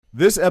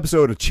This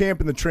episode of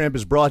Champ and the Tramp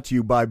is brought to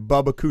you by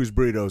Bubba Coos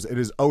Burritos. It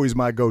is always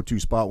my go-to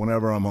spot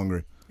whenever I'm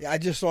hungry. Yeah, I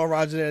just saw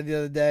Roger there the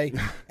other day,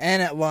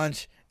 and at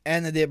lunch,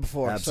 and the day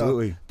before.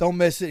 Absolutely. So don't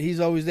miss it.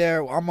 He's always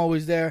there. I'm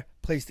always there.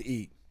 Place to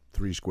eat.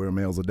 3 square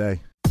meals a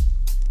day.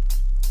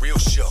 Real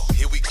show,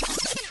 here we go.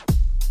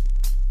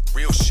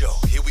 Real show,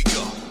 here we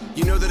go.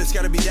 You know that it's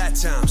gotta be that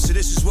time, so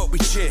this is what we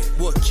chant.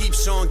 What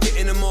keeps on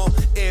getting them all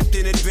amped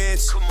in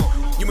advance? Come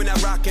on. You and I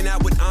rocking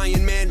out with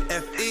Iron Man,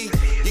 F.E.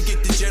 You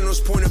get the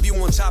general's point of view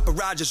on top of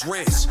Roger's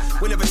rants.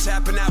 Whenever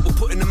tapping out, we're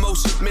putting the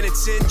most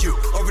minutes in. You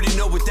already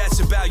know what that's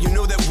about, you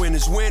know that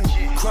winners win.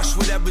 Crush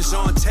whatever's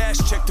on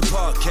task, check the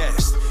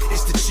podcast.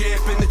 It's the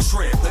Champ and the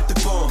Tramp, let the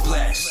bomb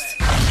blast.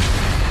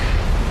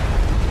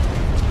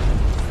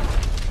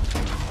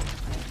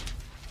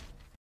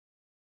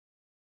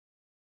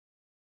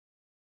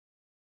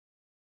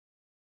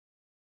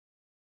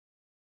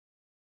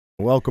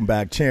 Welcome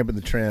back, Champ and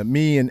the Tramp.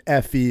 Me and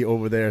Effie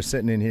over there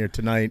sitting in here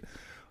tonight,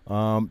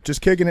 just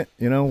kicking it.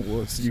 You know,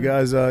 you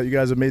guys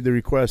have made the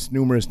request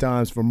numerous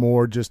times for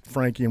more, just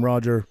Frankie and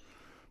Roger,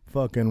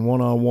 fucking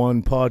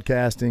one-on-one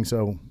podcasting.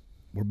 So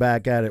we're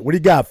back at it. What do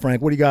you got,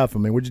 Frank? What do you got for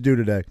me? What'd you do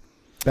today?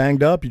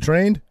 Banged up? You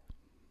trained?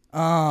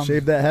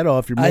 Shave that head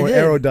off. You're more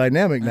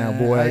aerodynamic now,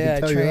 boy. I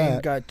can tell you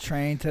that. Got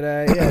trained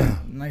today. Yeah,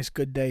 nice,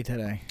 good day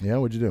today. Yeah,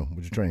 what'd you do?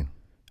 What'd you train?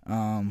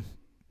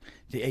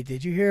 Hey,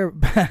 did you hear?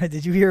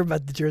 Did you hear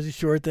about the Jersey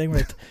Shore thing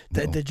with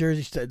the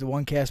Jersey, the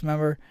one cast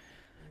member?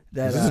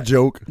 That, is this a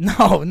joke?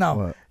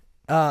 No.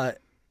 What?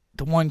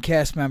 The one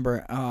cast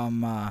member.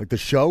 Like the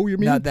show, you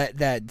mean? No, that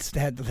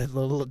had the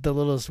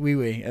littlest wee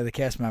wee of the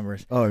cast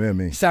members. Oh, yeah,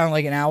 me. Sounded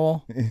like an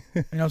owl. You know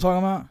what I'm talking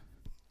about?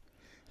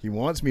 He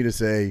wants me to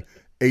say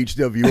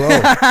HWO.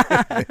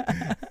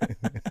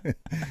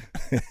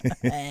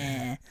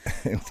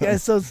 This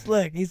guy's so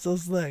slick. He's so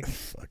slick.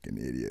 Fucking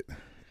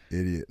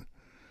idiot.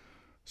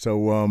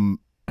 So,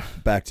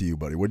 back to you,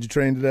 buddy. What'd you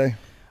train today?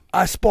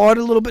 I sparred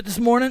a little bit this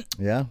morning.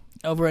 Yeah?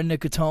 Over at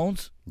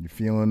Nicotone's. You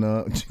feeling,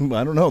 I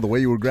don't know, the way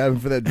you were grabbing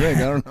for that drink.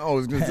 I don't know. I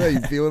was going to say,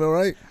 you feeling all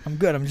right? I'm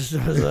good. I'm just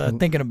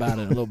thinking about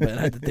it a little bit.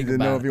 I had to think you didn't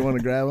about know it. if you want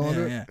to grab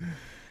onto it? Yeah.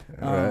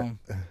 All right.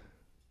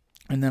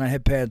 And then I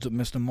hit pads with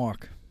Mr.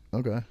 Mark.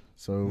 Okay.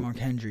 So Mark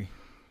Hendry.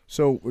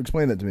 So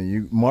explain that to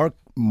me.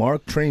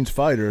 Mark trains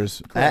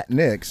fighters Correct. at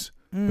Nick's,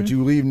 but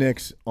you leave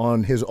Nick's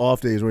on his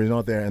off days where he's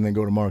not there and then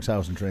go to Mark's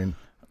house and train.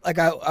 Like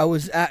I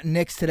was at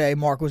Nick's today.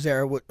 Mark was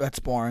there at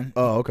sparring.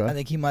 Oh, okay. I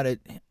think he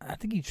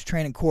was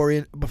training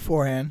Corey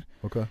beforehand.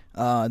 Okay.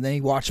 Then he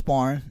watched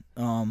sparring.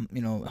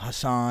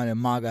 Hassan and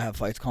Maga have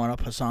fights coming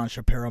up. Hassan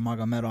Shapiro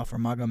Magomedov or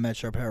Magomed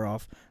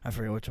Shaparov. I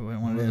forget which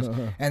one it is.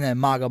 And then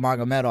Maga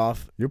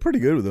Magomedov. You're pretty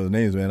good with those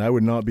names, man. I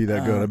would not be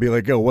that good. I'd be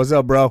like, yo, what's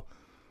up, bro?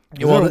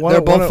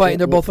 They're both fighting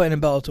in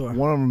Bellator.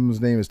 One of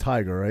them's name is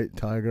Tiger, right?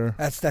 Tiger.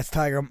 That's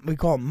Tiger. We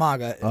call him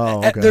Maga.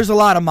 Oh, okay. There's a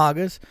lot of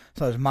Magas.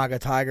 So there's Maga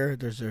Tiger.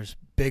 There's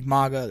Big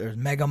Maga. There's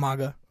Mega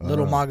Maga.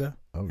 Little Maga.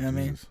 Oh, you know what I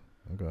mean?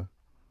 Okay.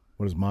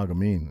 What does Maga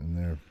mean in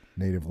their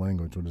native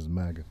language? What is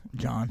Maga?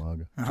 John.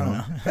 Maga. I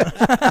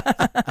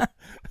don't know.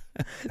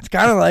 It's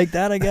kind of like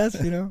that, I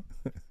guess. You know.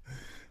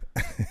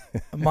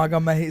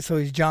 Maga. So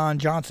he's John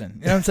Johnson.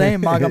 You know what I'm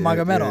saying? Maga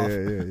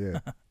Magomedov.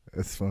 Yeah.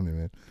 That's funny,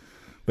 man.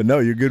 But no,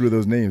 you're good with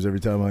those names every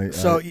time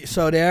So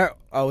there,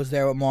 I was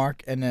there with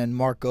Mark, and then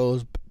Mark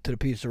goes to the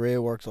pizzeria,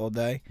 works all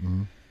day,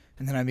 and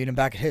then I meet him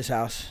back at his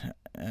house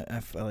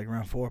at like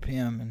around 4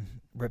 p.m. and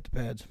rip the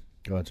pads.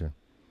 Gotcha.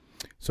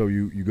 So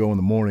you go in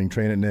the morning,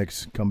 train at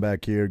Nick's, come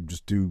back here,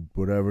 just do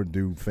whatever,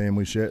 do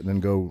family shit, and then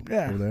go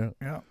over there?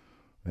 Yeah.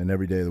 And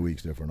every day of the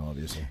week's different,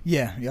 obviously.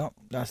 Yeah, yep.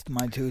 That's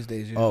my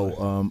Tuesdays usually.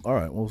 Oh, all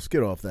right. Well, let's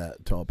get off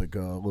that topic. A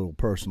little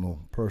personal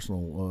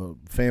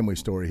family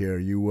story here.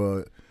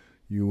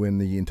 You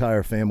and the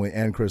entire family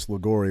and Chris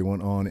Ligori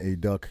went on a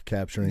duck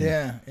capturing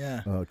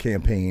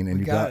campaign, and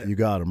you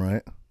got him,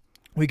 right?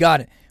 We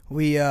got it.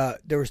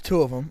 There was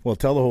 2 of them. Well,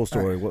 tell the whole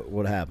story. Right.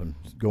 What happened?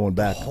 Going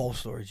back. The whole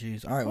story,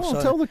 jeez. All right.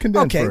 Well, tell the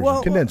condensed version.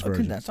 Well, condensed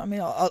version. Condensed. I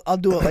mean, I'll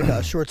do it like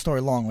a short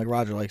story long, like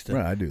Roger likes to.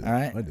 Right, I do that. All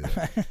right. I do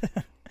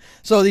that.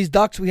 So these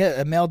ducks, we had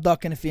a male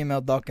duck and a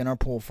female duck in our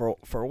pool for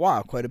a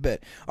while, quite a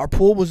bit. Our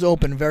pool was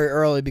open very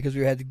early because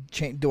we had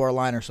to do our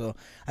liner, so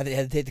I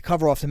had to take the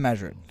cover off to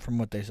measure it, from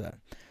what they said.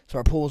 So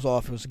our pool was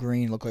off. It was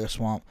green, looked like a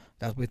swamp.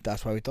 That's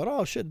why we thought,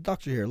 oh shit, the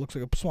ducks are here. It looks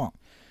like a swamp.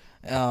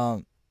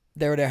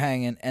 They were there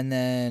hanging, and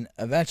then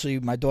eventually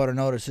my daughter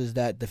notices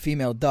that the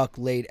female duck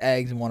laid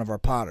eggs in one of our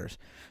potters.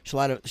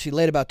 She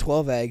laid about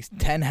 12 eggs,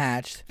 10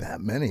 hatched. That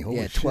many?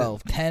 Holy shit.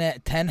 12.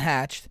 10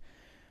 hatched.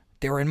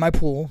 They were in my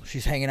pool.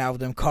 She's hanging out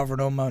with them, covering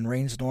them on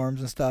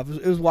rainstorms and stuff.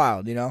 It was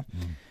wild, you know.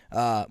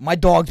 My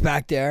dog's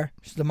back there.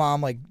 The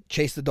mom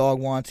chased the dog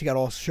once. He got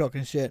all shook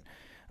and shit.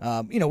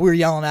 We were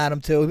yelling at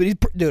him too.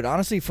 But dude,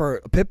 honestly, for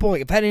a pit bull,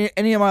 if I had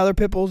any of my other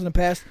pit bulls in the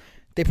past,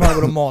 they probably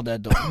would have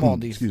mauled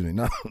these. Excuse me,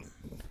 not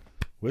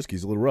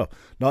whiskey's a little rough.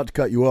 Not to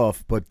cut you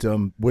off, but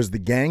was the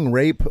gang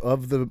rape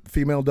of the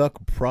female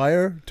duck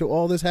prior to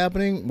all this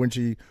happening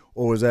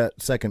or was that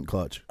second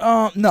clutch?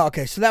 No,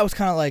 okay. So that was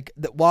kind of like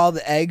while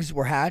the eggs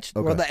were hatched,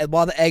 okay.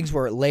 while the eggs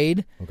were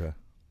laid. Okay.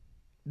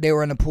 they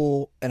were in the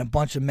pool, and a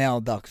bunch of male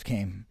ducks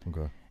came.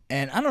 Okay.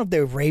 And I don't know if they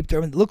were raped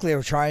or it looked like they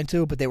were trying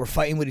to, but they were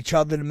fighting with each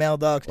other, the male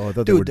ducks. Oh, I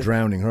thought they were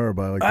drowning her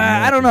by like.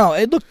 I don't know.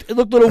 It looked a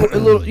little,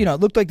 it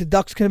looked like the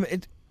ducks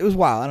could. It was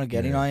wild. I don't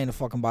get it. I ain't a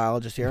fucking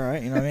biologist here,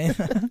 right? You know what I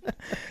mean?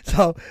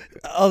 So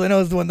all I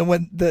know is when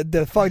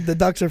the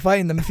ducks are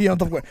fighting, the female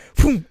went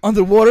boom,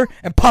 underwater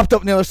and popped up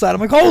on the other side. I'm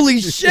like, holy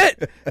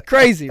shit,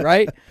 crazy,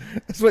 right?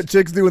 That's what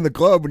chicks do in the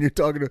club when you're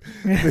talking to.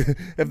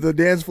 If the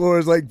dance floor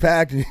is like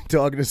packed and you're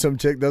talking to some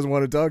chick doesn't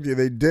want to talk to you,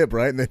 they dip,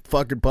 right? And they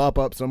fucking pop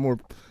up somewhere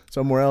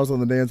else on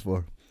the dance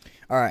floor.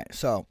 All right,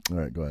 so. All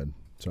right, go ahead.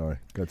 Sorry,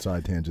 got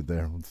side tangent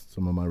there with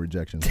some of my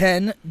rejections.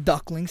 10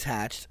 ducklings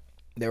hatched.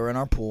 They were in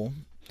our pool.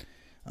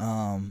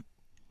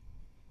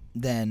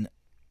 Then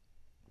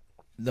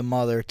the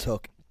mother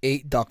took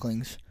 8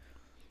 ducklings,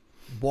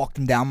 walked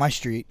them down my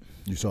street.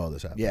 You saw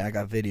this happen? Yeah, I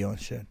got video and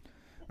shit.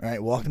 All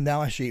right, walked them down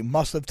my street.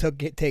 Must have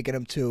taken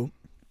them to.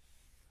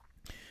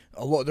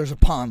 There's a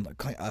pond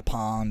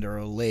or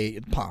a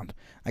lake pond,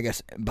 I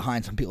guess,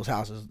 behind some people's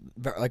houses,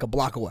 like a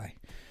block away.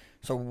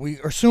 So we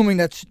are assuming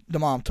that the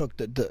mom took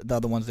the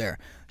other ones there.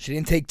 She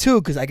didn't take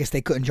 2 because I guess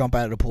they couldn't jump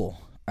out of the pool.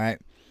 All right.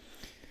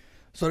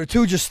 So the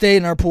 2 just stayed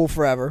in our pool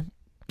forever.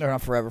 Or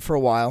not forever, for a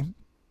while.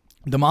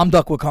 The mom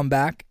duck would come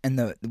back and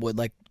it looked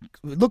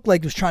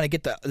like it was trying to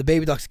get the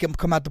baby ducks to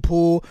come out the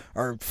pool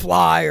or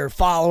fly or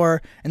follow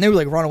her, and they would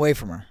like run away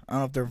from her. I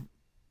don't know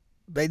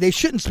if they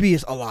shouldn't be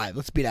alive.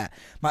 Let's be that.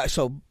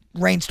 So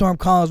rainstorm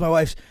comes. My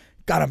wife's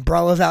got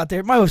umbrellas out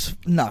there. My wife's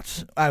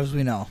nuts, as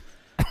we know.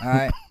 All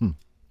right.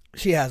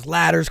 She has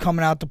ladders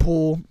coming out the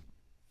pool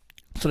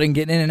so they can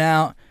get in and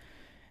out.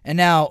 And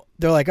now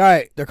they're like, all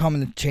right, they're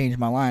coming to change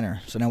my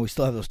liner. So now we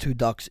still have those 2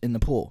 ducks in the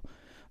pool.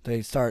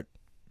 They start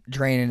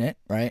draining it,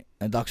 right?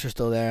 The ducks are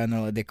still there,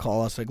 and they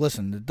call us like,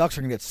 listen, the ducks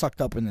are going to get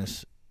sucked up in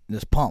this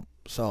pump.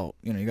 So,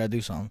 you got to do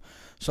something.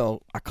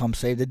 So I come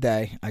save the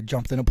day. I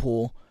jumped in a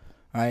pool,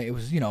 right? It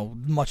was,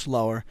 much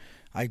lower.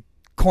 I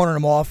cornered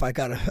them off. I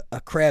got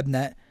a crab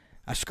net.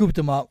 I scooped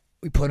them up.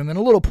 We put them in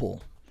a little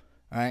pool,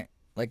 right?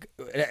 Like,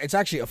 it's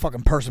actually a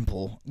fucking person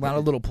pool, not a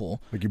little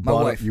pool. Like you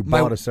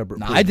bought a separate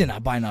pool. No, I did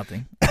not buy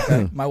nothing.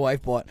 Okay? My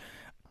wife bought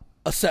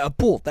a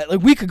pool that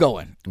like we could go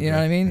in. You know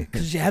what I mean?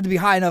 Because she had to be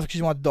high enough because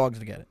she wanted the dogs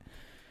to get it.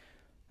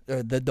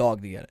 Or the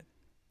dog to get it.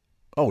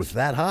 Oh, it's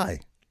that high?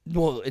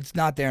 Well, it's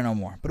not there no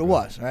more, but it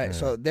was, right? Yeah.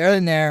 So they're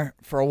in there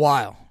for a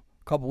while,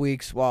 a couple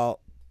weeks while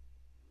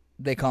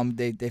they come.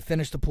 They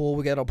finish the pool.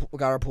 We got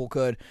our pool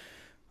good.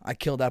 I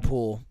killed that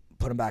pool,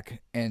 put them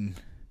back in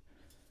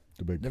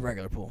the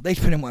regular pool. They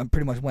pretty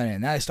much went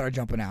in. Now they started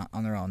jumping out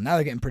on their own. Now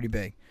they're getting pretty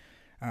big.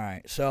 All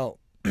right, so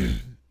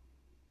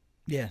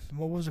yeah,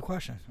 what was the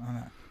question on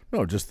that?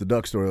 No, just the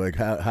duck story. Like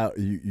how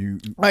you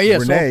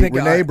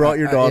Renee brought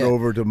your dog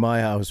over to my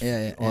house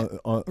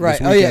on right.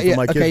 this weekend for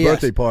my kid's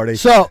birthday party.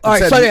 So all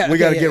right, we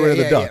got to get rid of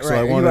the ducks. So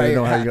I wanted to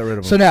know how you got rid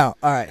of them.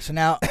 So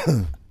now,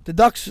 the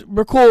ducks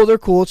were cool. They're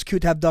cool. It's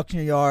cute to have ducks in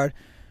your yard,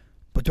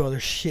 but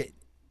there's shit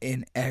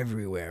in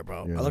everywhere,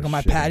 bro. Yeah, I look at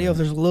my patio. If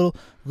there's a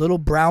little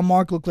brown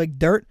mark, look like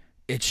dirt.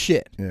 It's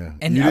shit. Yeah.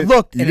 And I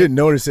looked. You didn't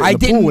notice it in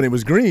the pool when it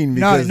was green.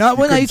 No, you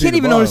can't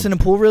even notice it in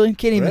the pool, really.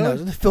 Can't even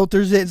notice. The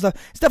filters and stuff.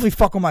 It's definitely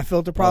fucking my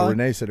filter, probably.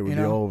 Renee said it would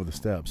be all over the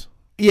steps.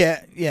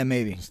 Yeah,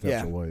 maybe. The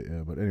steps are white,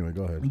 yeah. But anyway,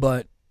 go ahead.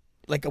 But,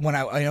 like, when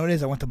I know what it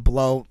is, I went to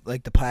blow,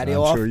 like, the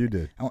patio off. I'm sure you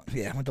did. I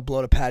went to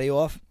blow the patio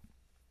off.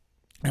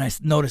 And I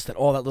noticed that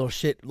all that little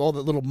shit, all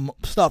that little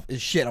stuff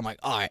is shit. I'm like,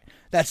 all right,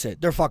 that's it.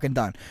 They're fucking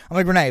done. I'm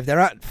like, Renee, if they're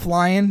not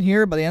flying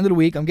here by the end of the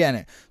week, I'm getting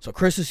it. So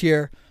Chris is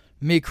here.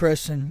 Me,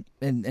 Chris, and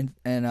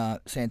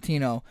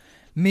Santino.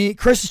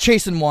 Chris is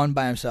chasing one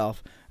by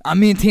himself.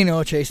 Me and Tino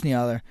are chasing the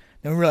other.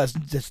 Then we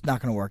realized it's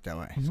not going to work that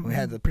way. So we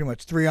had pretty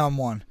much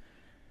 3-on-1.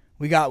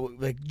 We got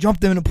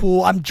jumped him in the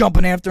pool. I'm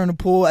jumping after in the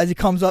pool. As he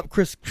comes up,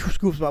 Chris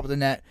scoops him up with the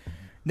net.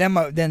 Then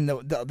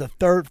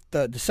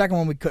the second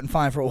one we couldn't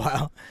find for a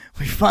while.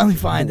 We finally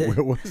find it.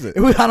 Where was it?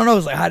 I don't know. It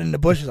was like hiding in the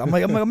bushes. I'm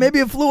like, maybe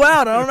it flew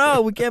out. I don't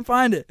know. We can't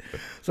find it.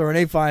 So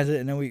Renee finds it,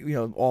 and then we,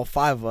 all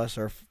 5 of us,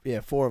 or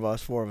 4 of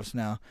us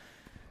now.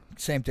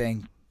 Same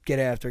thing. Get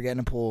in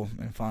the pool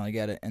and finally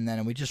get it, and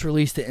then we just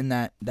released it in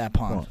that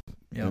pond.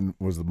 Yep. And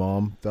was the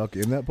mom duck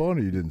in that pond,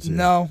 or you didn't see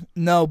it?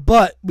 No.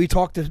 But we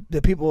talked to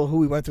the people who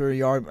we went through the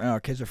yard. And our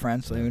kids are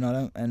friends, so we know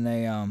them,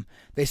 and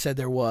they said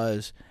there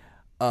was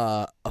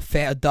a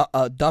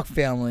duck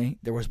family.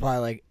 There was probably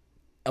like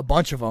a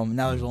bunch of them.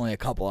 Now there's only a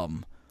couple of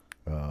them.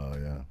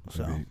 Yeah.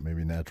 So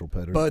maybe natural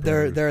predators. But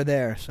they're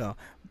there, so.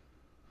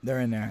 They're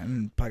in there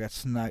and probably got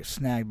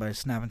snagged by a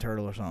snapping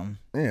turtle or something.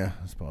 Yeah,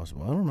 that's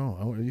possible. I don't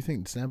know. Do you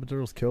think snapping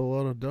turtles kill a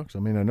lot of ducks? I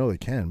mean, I know they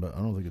can, but I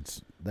don't think it's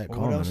that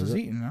common. What else is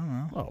eating? I don't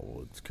know. Oh,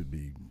 well, it could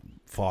be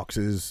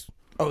foxes.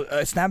 Oh,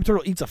 a snapping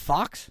turtle eats a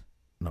fox?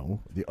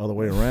 No, the other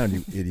way around,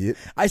 you idiot.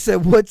 I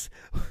said,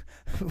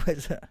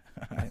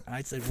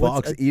 I said,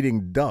 fox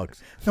eating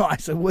ducks. No, I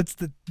said, what's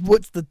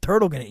the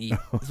turtle gonna eat?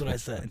 That's what I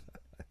said.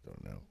 I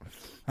don't know.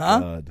 Huh?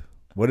 God.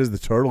 What is the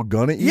turtle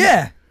gonna eat?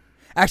 Yeah.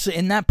 Actually,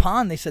 in that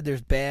pond, they said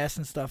there's bass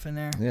and stuff in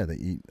there. Yeah, they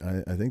eat.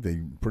 I think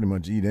they pretty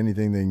much eat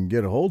anything they can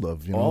get a hold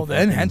of. You know, Well,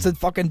 then, hence a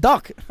fucking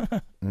duck.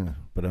 Yeah,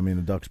 but I mean,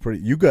 a duck's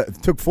pretty.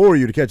 It took 4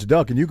 of you to catch a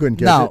duck, and you couldn't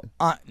catch it.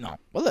 No.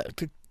 Well, it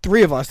took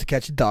 3 of us to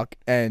catch a duck,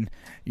 and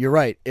you're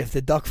right. If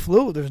the duck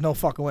flew, there's no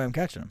fucking way I'm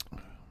catching him.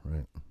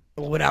 Right.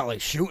 Well, without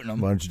like shooting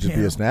him. Why don't you just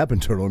be a snapping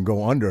turtle and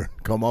go under,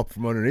 come up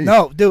from underneath?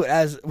 No, dude.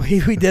 As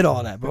we did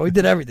all that, bro. We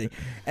did everything,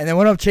 and then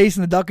went up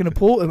chasing the duck in the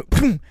pool, and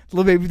the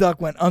little baby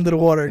duck went under the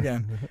water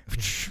again.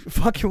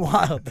 Fucking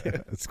wild,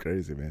 dude. That's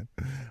crazy, man.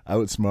 I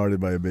was smarted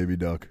by a baby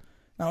duck.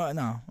 No, it's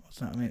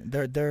not. I mean,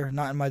 they're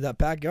not in my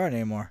backyard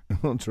anymore.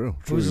 Oh, true.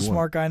 Who's a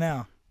smart guy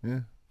now?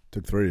 Yeah,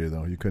 took 3 of you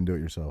though. You couldn't do it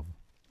yourself.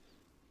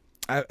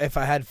 If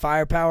I had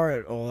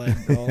firepower, all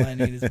I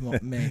need is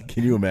me.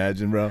 Can you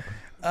imagine, bro?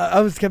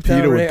 I was kept Peter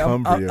telling would Ray,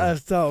 come for you. I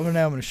was telling him,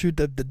 I'm going to shoot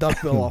the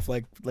duck bill off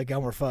like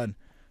Elmer Fudd.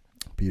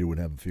 Peter would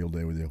have a field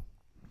day with you.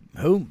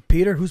 Who?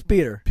 Peter? Who's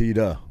Peter?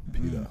 Peter.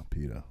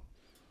 Mm.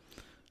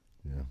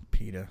 Yeah,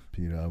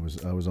 Peter. I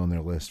was on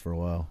their list for a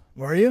while.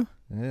 Were you?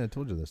 Yeah, I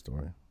told you that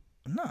story.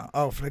 No.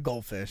 Oh, for the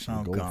goldfish.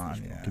 Oh, Goldfish, God.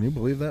 bro. Yeah. Can you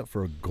believe that?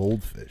 For a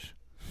goldfish.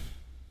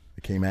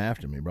 They came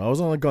after me, bro. I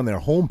was on their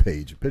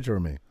homepage. A picture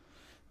of me.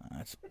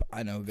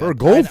 I know. For a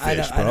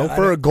goldfish, bro.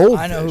 For a goldfish.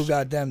 I know who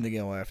got them to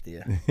go after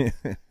you.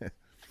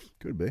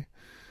 Could be.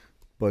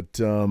 But,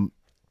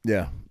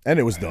 yeah. And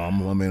it was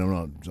dumb. I mean,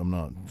 I'm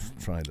not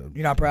trying to.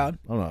 You're not proud?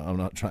 I'm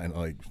not trying to,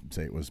 like,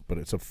 say it was, but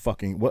it's a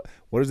fucking.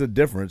 What is the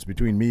difference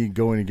between me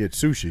going to get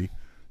sushi?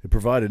 It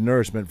provided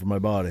nourishment for my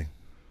body.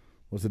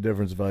 What's the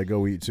difference if I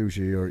go eat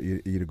sushi or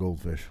eat a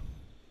goldfish?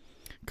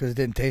 Because it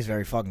didn't taste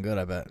very fucking good,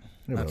 I bet.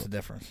 Yeah, That's the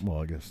difference.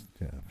 Well, I guess,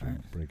 yeah, if you're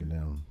breaking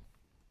down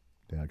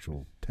the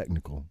actual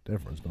technical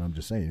difference. But I'm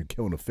just saying, you're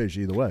killing a fish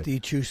either way. Do you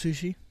chew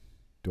sushi?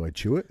 Do I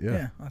chew it? Yeah.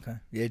 Yeah, okay.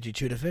 Yeah, did you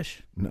chew the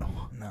fish?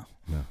 No. No.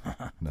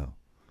 No.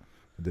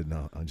 I did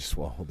not. I just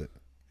swallowed it.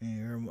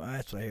 Yeah,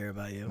 that's what I hear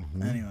about you.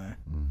 Mm-hmm. Anyway.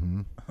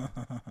 Mm-hmm.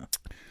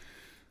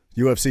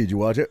 UFC, did you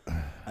watch it?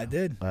 I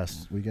did.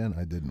 Last weekend?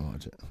 I didn't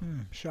watch it.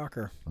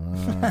 Shocker.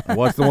 I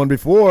watched the one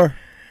before.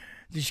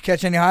 Did you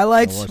catch any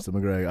highlights? I watched the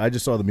McGregor. I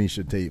just saw the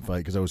Miesha Tate fight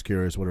because I was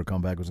curious what her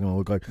comeback was going to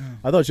look like.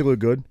 I thought she looked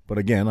good, but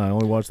again, I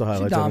only watched the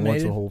highlights. I didn't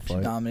watch the whole fight.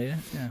 She dominated,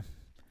 yeah.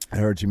 I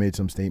heard she made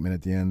some statement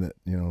at the end that,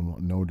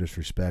 no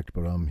disrespect,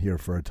 but I'm here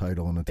for a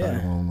title and a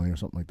title only or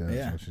something like that.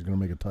 Yeah. So she's going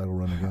to make a title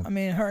run again. I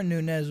mean, her and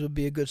Nunes would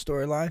be a good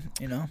storyline,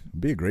 It'd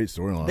be a great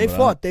storyline.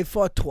 They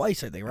fought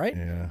twice, I think, right?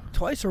 Yeah.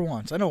 Twice or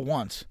once? I know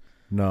once.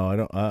 No, I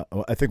don't.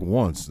 I think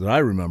once that I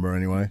remember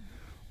anyway.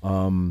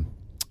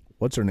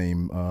 What's her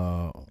name?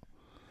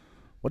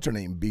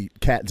 Beat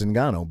Kat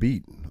Zingano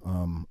beat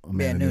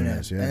Amanda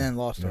Nunes. Yeah, and then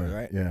lost her,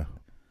 right? Yeah.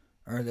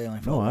 Or they only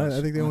fought No, once.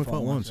 I think they only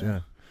fought once.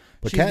 Yeah.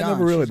 But She's Kat gone,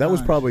 never really. she's That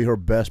was gone. probably her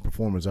best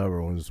performance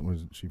ever. Was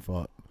she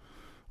fought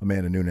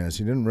Amanda Nunes?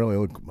 She didn't really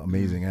look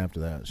amazing after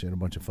that. She had a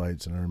bunch of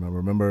fights, and I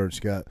remember she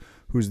got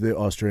who's the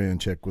Australian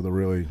chick with the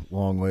really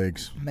long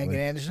legs? Megan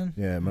Anderson.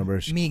 Yeah, remember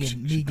she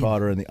Megan.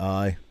 caught her in the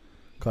eye,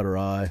 cut her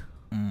eye.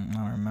 I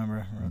don't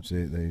remember.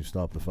 They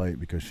stopped the fight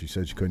because she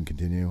said she couldn't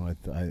continue. I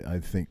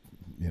think,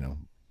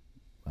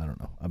 I don't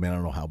know. I mean, I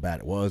don't know how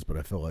bad it was, but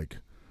I feel like,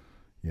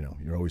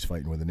 you're always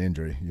fighting with an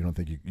injury. You don't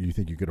think you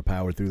think you could have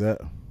powered through that?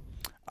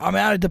 I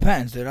mean, it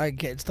depends, dude.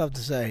 It's tough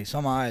to say.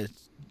 Some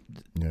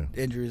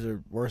injuries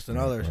are worse than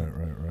others.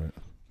 Right. I'm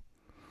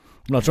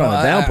not trying to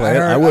downplay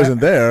it. I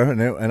wasn't there,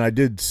 and I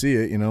did see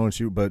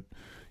it, but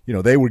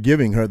they were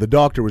giving her, the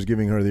doctor was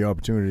giving her the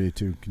opportunity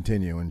to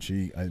continue, and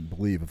she, I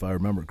believe, if I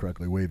remember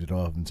correctly, waved it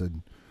off and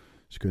said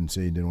she couldn't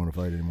see and didn't want to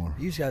fight anymore.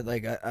 You got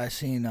I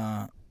seen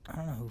I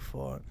don't know who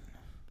fought.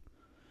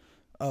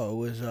 Oh, it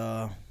was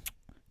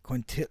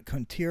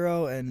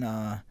Quintero and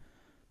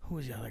who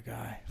was the other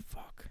guy?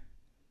 Fuck,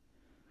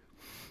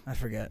 I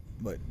forget.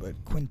 But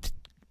Quarantilo.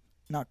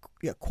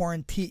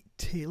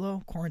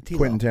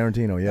 Quentin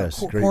Tarantino, yes,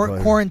 great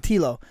fighter.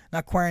 Quarantilo,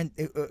 not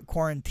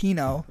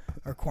Quarantino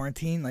or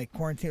Quarantine. Like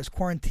Quarantino, it's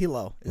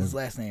Quarantilo is his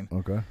last name.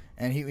 Okay.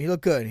 And he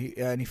looked good.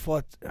 He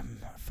fought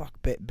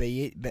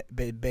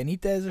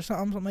Benitez or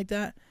something like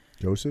that.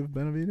 Joseph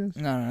Benavidez?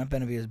 No, not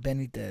Benavidez.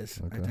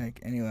 Benitez, Okay. I think.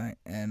 Anyway,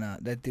 and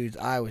that dude's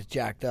eye was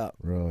jacked up.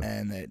 Really?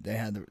 And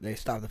they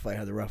stopped the fight.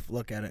 Had the rough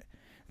look at it.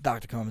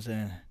 Doctor comes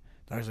in.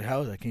 Doctor's like,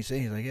 "How is it? Can you see?"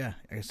 He's like, "Yeah,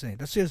 I can see."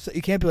 That's just,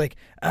 you can't be like,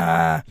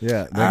 yeah.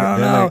 I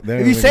don't know.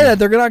 If you say that,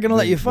 they're not gonna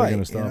let you fight. They're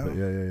gonna stop it.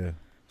 Yeah.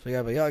 So you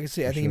gotta be, I can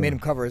see. I think he made him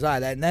cover his eye.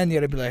 And then you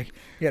gotta be like,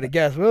 you gotta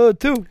guess. Well,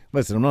 two.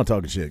 Listen, I'm not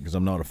talking shit because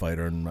I'm not a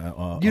fighter. And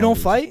you don't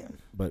fight,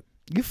 but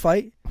you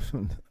fight.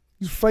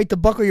 You fight to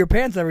buckle your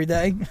pants every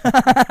day.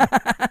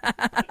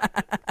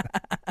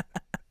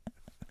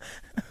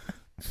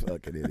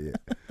 Fucking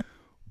idiot.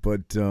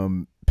 But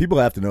people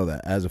have to know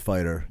that as a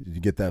fighter, you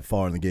get that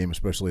far in the game,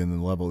 especially in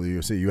the level of the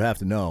UFC, you have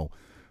to know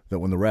that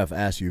when the ref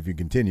asks you if you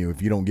continue,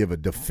 if you don't give a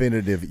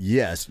definitive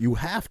yes, you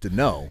have to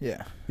know.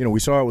 Yeah. You know, we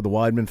saw it with the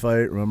Weidman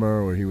fight,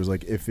 remember, where he was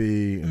like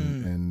iffy,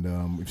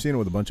 and we've seen it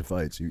with a bunch of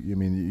fights.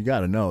 You got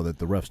to know that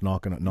the ref's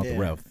not going to, not the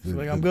ref. It's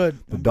like, I'm good.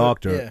 The I'm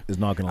doctor good. is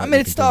not going to. I mean,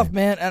 it's tough,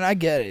 man, and I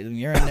get it.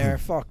 You're in there,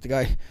 fuck the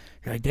guy.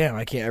 You're like, damn,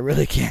 I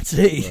really can't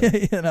see.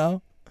 Right. You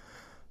know,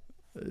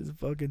 this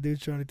fucking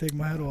dude's trying to take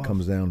my head off.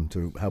 Comes down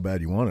to how bad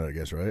you want it, I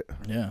guess, right?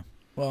 Yeah.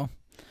 Well,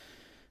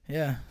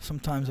 yeah.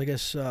 Sometimes I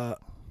guess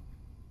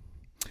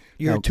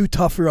you're too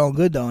tough for your own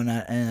good, though, and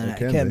it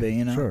can be.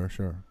 You know.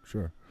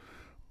 Sure.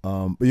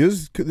 But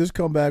this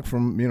comeback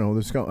from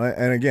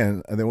and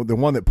again the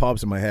one that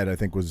pops in my head I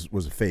think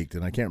was faked,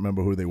 and I can't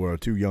remember who they were.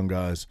 Two young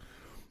guys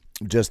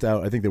just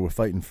out. I think they were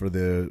fighting for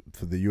the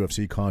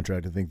UFC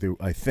contract.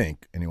 I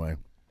think anyway.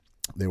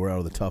 They were out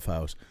of the Tough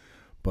House,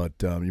 but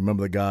you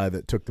remember the guy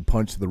that took the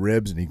punch to the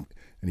ribs and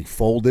he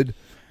folded?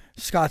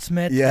 Scott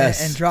Smith.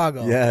 Yes. And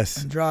Drago.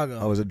 Yes. And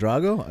Drago. Oh, was it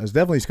Drago? It was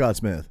definitely Scott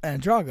Smith.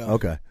 And Drago.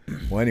 Okay.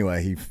 Well,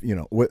 anyway, he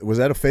was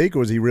that a fake or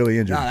was he really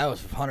injured? No, that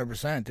was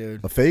 100%,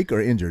 dude. A fake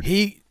or injured?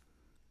 Because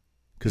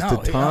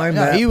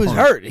he was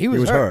hurt. He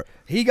was hurt.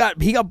 He got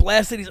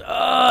blasted.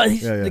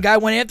 The guy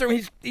went after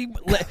him. He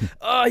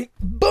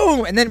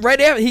boom, and then right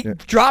after he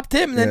dropped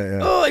him. And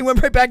then he went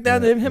right back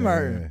down to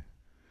him.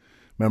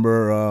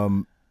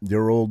 Remember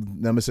your old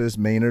nemesis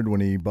Maynard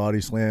when he body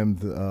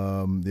slammed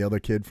the other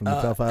kid from the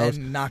Tough House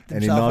and knocked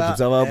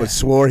himself out, but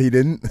swore he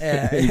didn't.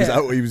 He was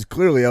out. He was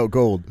clearly out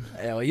cold.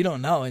 Yeah, well, you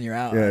don't know when you're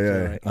out.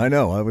 Yeah. I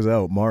know. I was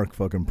out. Mark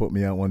fucking put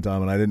me out one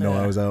time, and I didn't know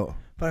I was out.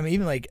 But I mean,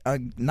 even like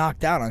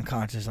knocked out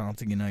unconscious, I don't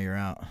think you know you're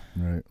out.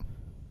 Right.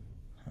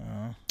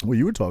 Well,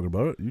 you were talking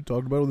about it. You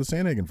talked about it with the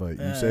Sandhagen fight.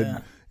 You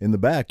said in the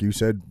back, what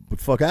the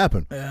fuck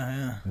happened?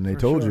 Yeah. And they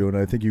told you, and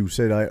I think you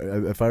said,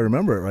 if I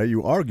remember it right,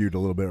 you argued a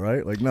little bit,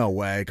 right? Like, no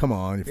way, come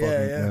on, you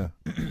fucking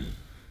yeah.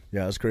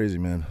 That's crazy,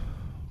 man,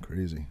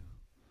 crazy.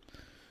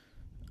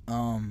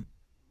 I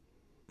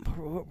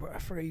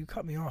forgot you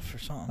cut me off for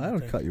something. I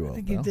don't cut you off. I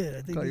think you did.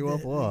 I think cut you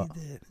off a lot.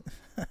 You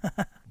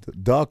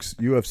did. Ducks,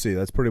 UFC.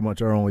 That's pretty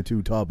much our only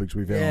two topics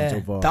we've had on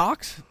so far.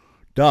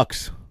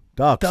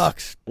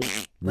 Ducks.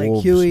 Like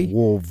Wolves, Huey,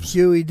 Wolves.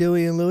 Huey,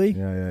 Dewey, and Louie.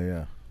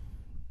 Yeah.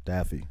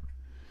 Daffy.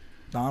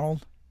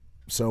 Donald.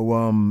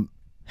 So,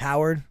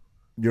 Howard.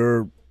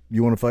 You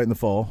want to fight in the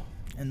fall?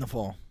 In the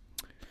fall.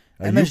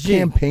 Are MSG. you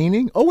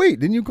campaigning? Oh wait,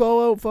 didn't you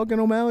call out fucking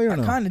O'Malley or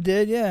no? I kind of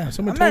did, yeah.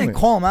 Someone I told didn't me.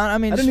 call him out. I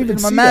mean, I didn't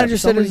even my see manager that.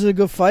 said it was a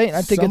good fight, and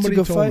I think it's a Somebody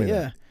good told fight. me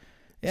Yeah. that.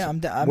 Yeah,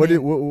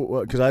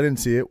 because I didn't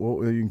see it.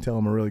 You can tell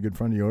I'm a really good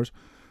friend of yours.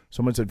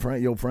 Someone said,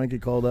 Frankie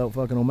called out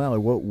fucking O'Malley.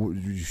 What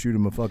did you shoot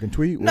him a fucking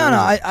tweet?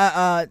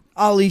 No.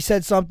 Ali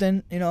said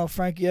something.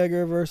 Frankie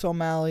Edgar versus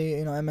O'Malley.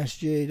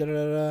 MSG.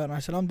 And I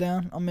said, I'm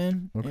down. I'm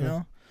in.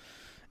 Okay.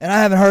 And I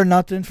haven't heard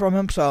nothing from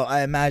him, so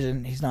I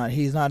imagine he's not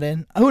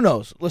in. Who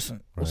knows?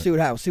 Listen, we'll see what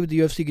happens. See what the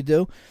UFC could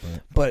do. Right.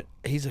 But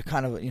he's a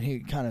kind of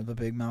a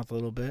big mouth a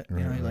little bit.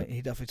 Right.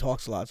 He definitely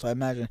talks a lot. So I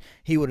imagine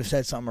he would have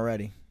said something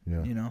already.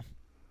 Yeah. You know.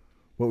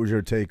 What was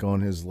your take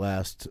on his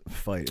last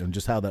fight and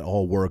just how that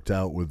all worked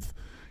out with,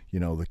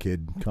 the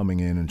kid coming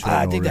in and showing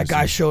I think that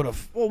guy showed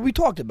well, we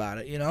talked about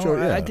it, Sure,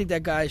 yeah. I think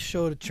that guy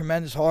showed a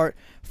tremendous heart,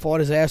 fought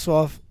his ass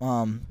off,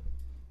 and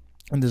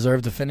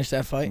deserved to finish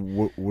that fight.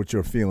 What's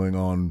your feeling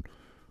on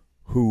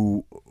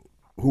who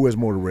has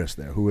more to risk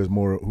there? Who has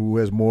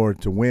more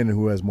to win and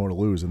who has more to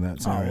lose in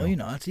that scenario? Oh,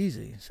 well, it's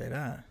easy to say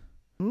that.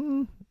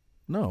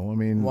 No, I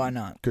mean, why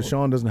not? Because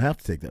Sean doesn't have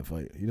to take that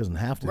fight. He doesn't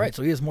have to. Right,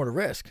 so he has more to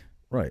risk.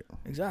 Right.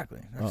 Exactly.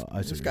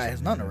 This guy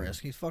has nothing to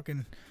risk. He's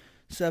fucking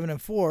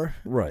 7-4.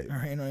 Right.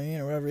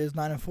 Or whatever he is,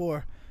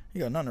 9-4. He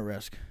got nothing to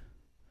risk.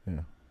 Yeah,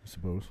 I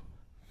suppose.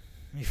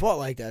 He fought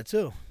like that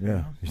too.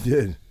 Yeah, he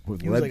did.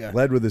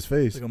 Led with his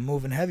face. Like a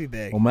moving heavy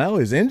bag.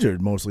 O'Malley's injured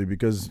mostly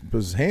because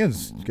his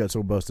hands got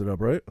so busted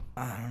up, right?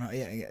 I don't know.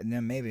 Yeah,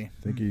 maybe.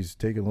 I think he's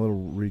taking a little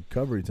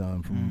recovery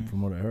time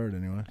from what I heard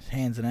anyway. His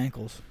hands and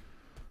ankles.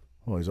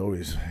 Well,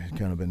 he's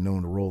kind of been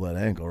known to roll that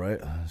ankle, right?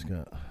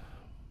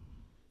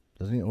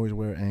 Doesn't he always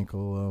wear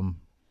ankle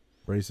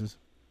braces?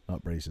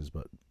 Not braces,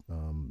 but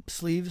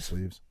sleeves.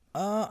 Sleeves.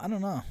 I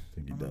don't know. I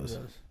think he does.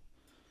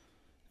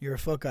 You're a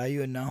foot guy. You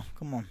would know.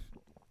 Come on.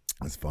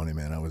 It's funny,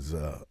 man.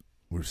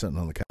 We were sitting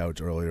on the couch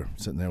earlier,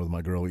 sitting there with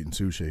my girl eating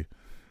sushi,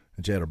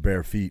 and she had her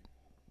bare feet,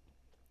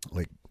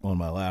 like, on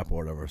my lap or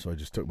whatever. So I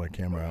just took my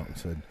camera out and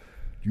said,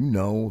 "You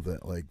know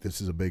that, like,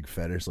 this is a big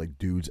fetish. Like,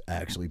 dudes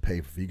actually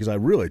pay for feet." Because I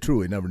really,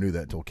 truly never knew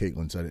that until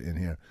Caitlin said it in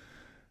here.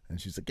 And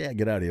she's like, "Yeah,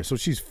 get out of here." So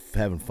she's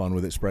having fun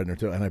with it, spreading her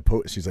toe. And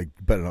she's like,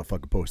 "Better not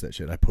fucking post that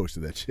shit." I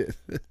posted that shit.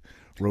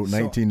 Wrote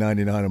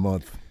 $19.99 a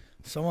month.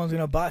 Someone's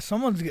gonna buy.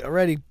 Someone's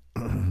already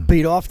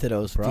beat off to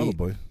those feet.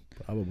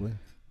 Probably.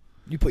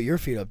 You put your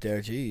feet up there,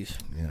 jeez.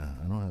 Yeah,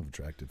 I don't have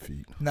attractive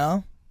feet.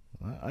 No.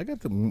 I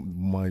got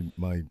my.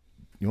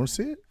 You want to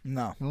see it?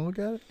 No. You want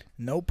to look at it?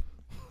 Nope.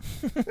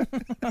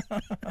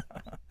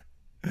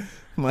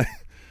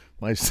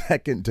 My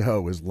second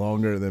toe is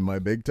longer than my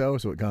big toe,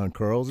 so it kind of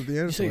curls at the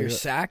end. So your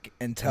sack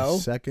and toe?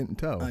 Second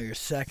toe. Oh, your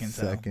second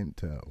toe. Second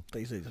toe.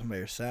 They say something about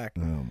your sack.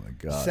 Oh, my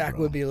God. Sack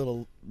would be a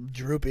little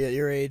droopy at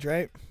your age,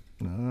 right?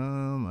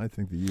 I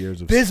think the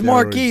years of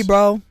Bismarcky, steroids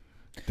bro.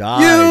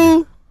 died.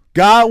 You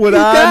got what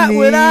I got need.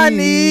 what I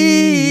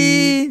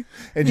need.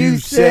 And you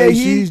say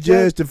she's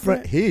just a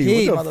friend.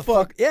 He, what the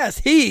fuck? motherfucker. Yes,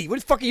 he.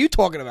 What the fuck are you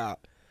talking about?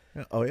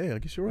 Oh, yeah, I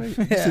guess you're right.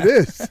 Yes, it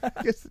is.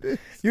 Yes, it is.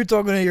 You're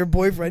talking to your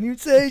boyfriend. You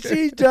say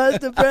she's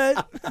just a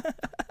friend.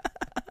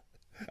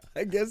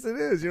 I guess it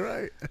is. You're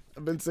right.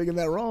 I've been singing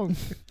that wrong.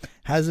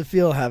 How does it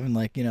feel having,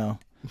 like,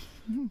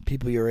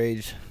 people your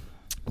age?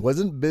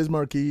 Wasn't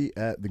Bismarcky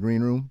at the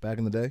Green Room back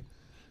in the day?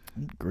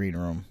 Green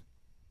Room.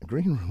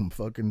 Green Room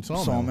fucking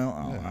Sawmill. Sawmill?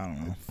 Oh, Yeah, I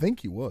don't know. I think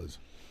he was.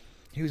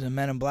 He was in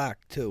Men in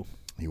Black, too.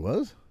 He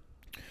was?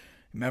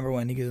 Remember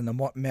when he gets in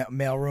the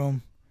mail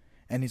room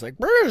and he's like,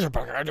 and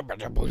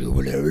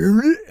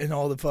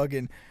all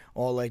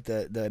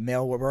the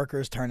mail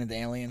workers turn into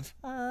aliens?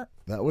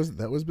 That was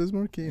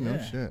Bismarcky? No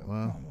Yeah. shit.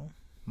 Wow.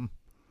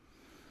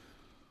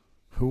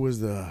 Who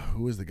was the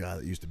guy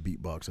that used to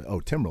beatbox? Oh,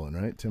 Timberland,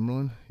 right?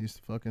 Timberland used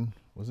to fucking,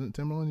 wasn't it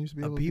Timberland used to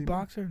be A able to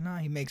beatboxer? Nah,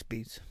 he makes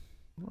beats.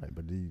 Right,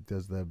 but he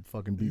does that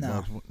fucking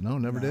beatbox. No,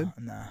 never did?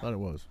 Nah. Thought it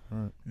was. All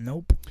right.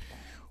 Nope.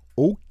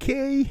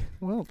 Okay.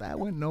 Well, that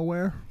went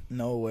nowhere.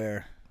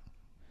 Nowhere.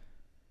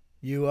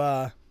 You,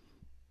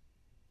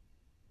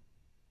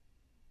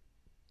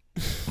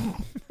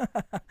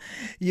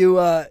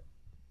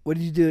 what did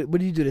you do? What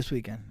did you do this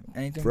weekend?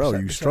 Anything? Bro,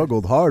 you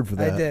struggled hard for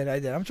that. I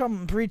did.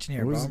 I'm preaching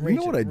here, bro. You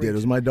know what I did? It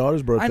was my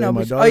daughter's birthday. I know.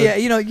 My But, daughter,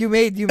 you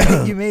made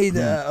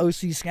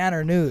OC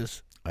Scanner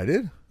news. I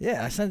did?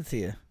 Yeah, I sent it to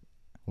you.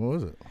 What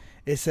was it?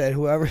 It said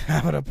whoever's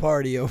having a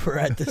party over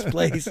at this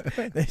place.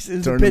 It was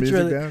Turn a the picture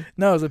music of down?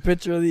 No, it was a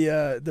picture of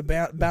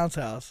the bounce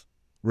house.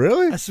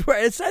 Really? I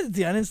swear, it sent it to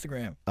you on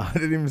Instagram. I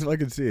didn't even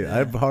fucking see it. Yeah.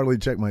 I've hardly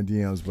checked my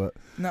DMs, but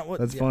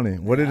that's funny.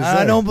 What did it say?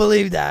 I don't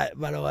believe that,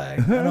 by the way.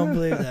 I don't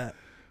believe that.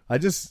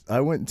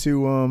 I went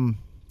to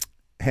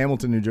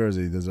Hamilton, New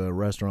Jersey. There's a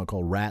restaurant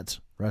called Rats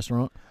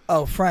Restaurant.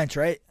 Oh, French,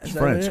 right? It's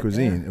French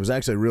cuisine. Yeah. It was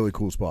actually a really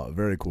cool spot.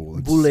 Very cool.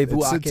 It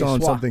sits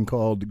on something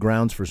called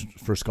Grounds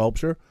for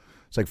Sculpture.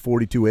 It's like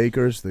 42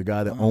 acres. The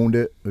guy that owned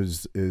it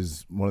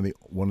is one of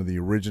the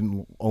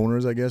original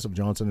owners, I guess, of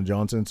Johnson &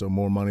 Johnson. So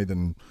more money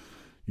than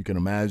you can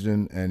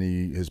imagine. And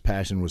his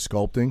passion was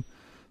sculpting.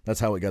 That's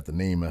how it got the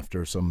name,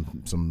 after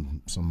some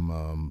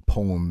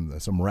poem,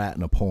 some rat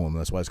in a poem.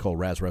 That's why it's called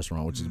Rats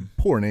Restaurant, which is a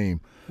poor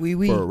name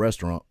for a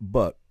restaurant,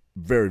 but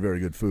very,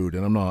 very good food.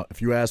 And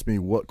if you ask me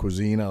what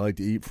cuisine I like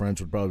to eat, French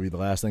would probably be the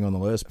last thing on the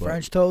list. But,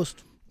 French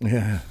toast.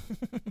 Yeah,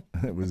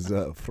 it was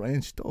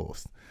French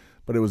toast,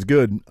 but it was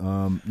good.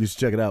 You should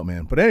check it out,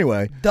 man. But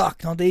anyway, duck.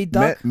 Don't they eat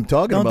duck? I'm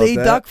talking Don't about they eat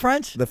that. duck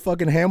French? The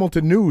fucking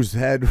Hamilton News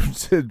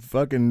said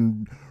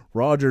fucking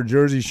Roger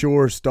Jersey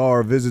Shore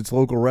star visits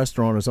local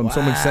restaurant or something. Wow.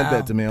 Someone sent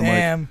that to me. I'm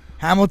like,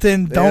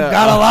 Hamilton don't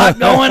got a lot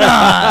going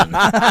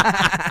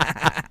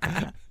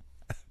on.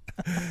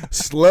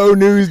 Slow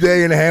news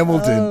day in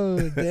Hamilton.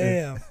 Oh,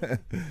 damn.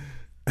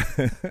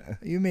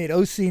 You made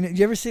OC. Did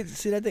you ever see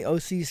that thing,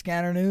 OC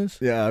Scanner News?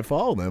 Yeah, I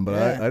follow them, but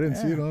I didn't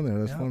see it on there.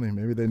 That's funny.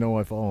 Maybe they know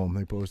I follow them.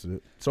 They posted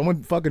it.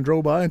 Someone fucking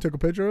drove by and took a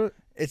picture of it?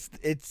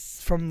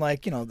 It's from a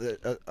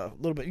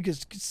little bit,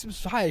 because it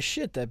was high as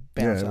shit, that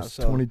bounce house.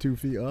 Yeah, it was 22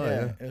 feet high.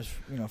 Yeah, it was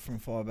from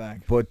far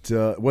back. But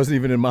it wasn't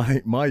even in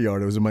my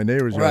yard. It was in my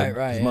neighbor's yard.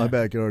 Right. Yeah. My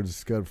backyard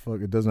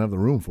it doesn't have the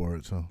room for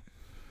it. So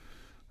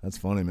that's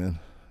funny, man.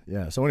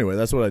 Yeah. So anyway,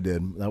 that's what I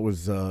did. That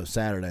was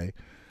Saturday.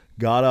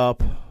 Got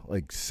up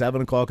like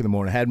 7 o'clock in the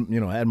morning.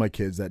 Had my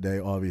kids that day,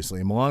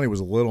 obviously. Melania was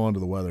a little under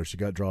the weather. She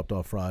got dropped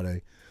off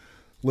Friday.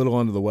 Little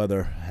under the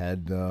weather.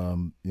 Had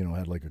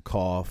like a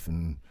cough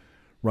and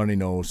runny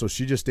nose. So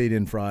she just stayed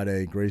in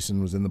Friday.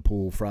 Grayson was in the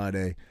pool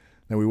Friday.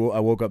 Then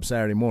I woke up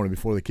Saturday morning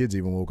before the kids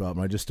even woke up,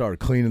 and I just started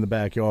cleaning the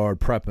backyard,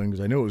 prepping,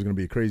 because I knew it was going to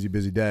be a crazy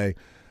busy day.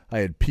 I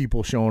had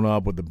people showing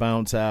up with the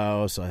bounce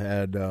house.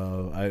 I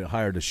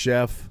hired a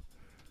chef.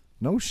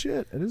 No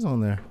shit, it is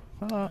on there.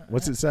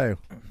 What's it say?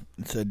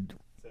 It says,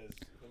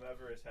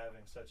 whomever is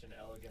having such an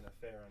elegant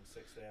affair on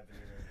 6th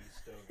Avenue in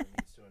East Dover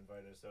needs to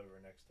invite us over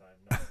next time.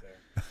 Not fair.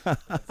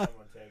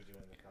 Someone tagged you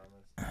in the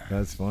comments.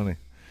 That's funny.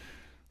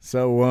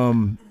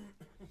 So,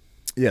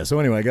 so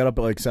anyway, I got up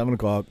at like 7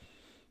 o'clock,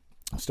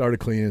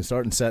 started cleaning,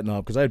 setting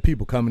up, because I had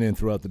people coming in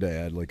throughout the day.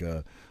 I had like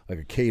a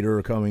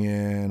caterer coming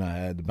in. I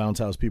had the bounce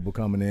house people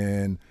coming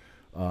in.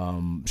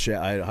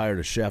 I hired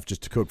a chef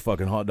just to cook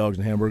fucking hot dogs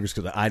and hamburgers,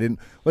 because I didn't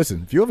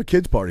listen. If you have a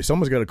kids party,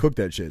 someone's got to cook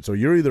that shit. So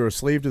you're either a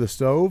slave to the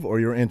stove or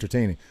you're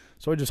entertaining.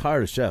 So I just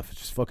hired a chef. It's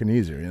just fucking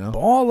easier, you know.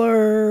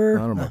 Baller.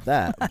 I don't know about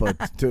that,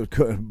 but to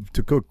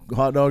cook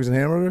hot dogs and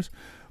hamburgers.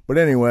 But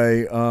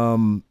anyway,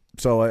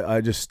 so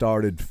I just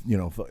started,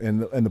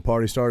 and the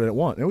party started at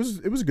 1. It was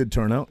a good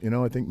turnout,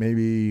 I think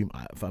maybe,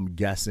 if I'm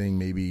guessing,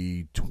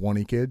 maybe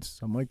 20 kids,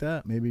 something like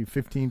that, maybe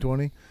 15,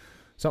 20,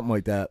 something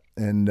like that.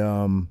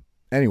 And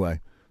anyway,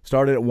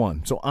 started at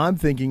 1. So I'm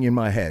thinking in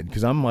my head,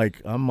 because I'm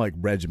like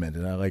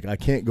regimented. I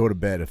can't go to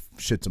bed if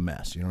shit's a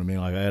mess. You know what I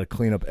mean? Like I got to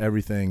clean up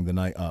everything the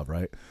night of,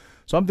 right?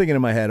 So I'm thinking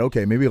in my head,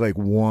 okay, maybe like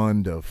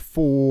 1 to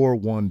 4,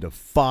 1 to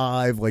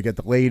 5, like at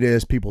the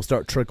latest, people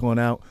start trickling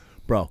out,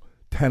 bro.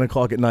 10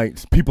 o'clock at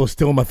night, people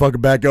still in my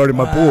fucking backyard in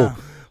my pool.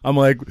 I'm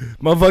like,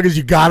 motherfuckers,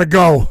 you gotta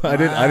go. I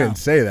didn't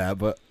say that,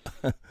 but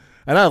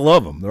and I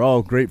love them. They're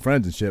all great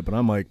friends and shit. But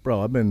I'm like,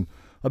 bro, I've been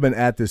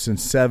at this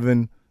since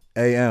 7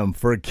 a.m.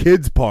 for a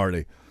kids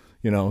party.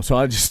 So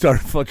I just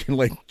started fucking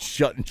like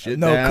shutting shit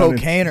No down.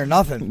 cocaine or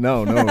nothing.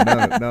 No,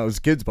 it was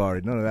a kids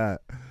party, none of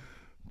that.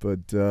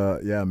 But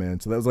yeah, man.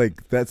 So that's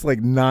like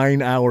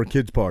 9-hour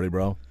kids party,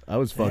 bro. I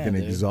was fucking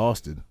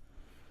exhausted.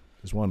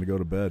 Just wanted to go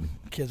to bed.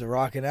 Kids are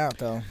rocking out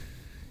though.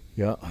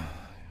 Yeah.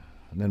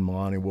 And then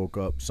Milani woke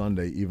up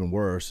Sunday even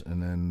worse,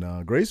 and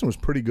then Grayson was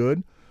pretty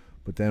good.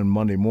 But then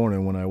Monday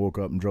morning when I woke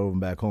up and drove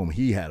him back home,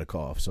 he had a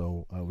cough.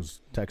 So I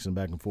was texting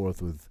back and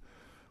forth with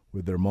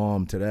their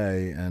mom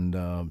today, and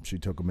she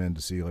took him in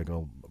to see like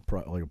a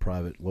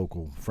private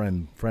local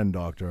friend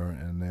doctor,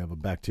 and they have a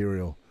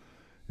bacterial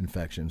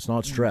infection. It's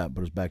not strep,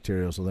 but it's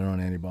bacterial, so they're on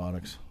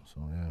antibiotics.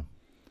 So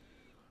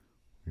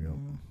yeah,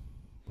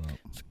 But,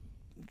 it's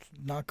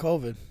not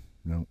COVID.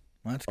 No,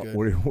 that's good.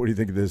 What do you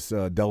think of this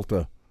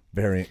Delta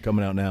variant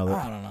coming out now?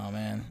 I don't know,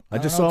 man. I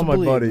just saw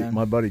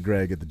my buddy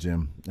Greg at the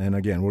gym, and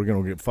again, we're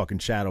gonna get fucking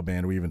shadow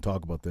banned. We even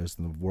talk about this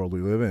in the world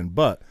we live in,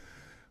 but.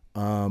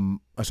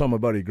 I saw my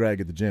buddy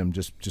Greg at the gym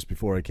just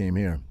before I came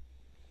here,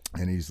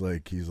 and he's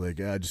like,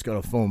 yeah, I just got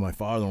a phone with my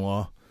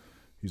father-in-law.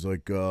 He's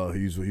like,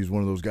 he's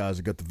one of those guys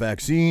that got the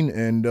vaccine,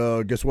 and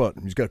guess what?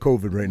 He's got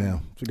COVID right now.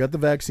 So he got the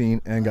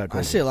vaccine and got COVID.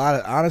 I see a lot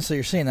of, honestly,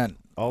 you're seeing that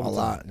a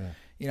lot.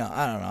 Yeah.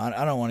 I don't know.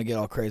 I don't want to get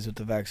all crazy with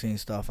the vaccine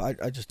stuff.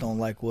 I just don't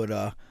like what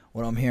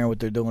I'm hearing, what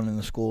they're doing in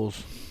the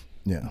schools.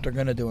 Yeah. What they're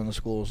gonna do in the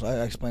schools.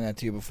 I explained that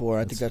to you before.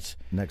 I think that's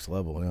next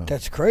level. Yeah.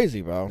 That's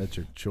crazy, bro. That's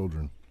your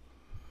children.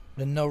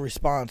 The no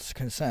response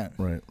consent.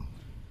 Right.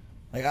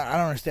 Like I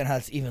don't understand how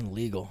it's even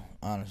legal,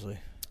 honestly.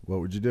 What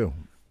would you do?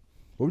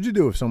 What would you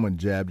do if someone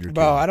jabbed your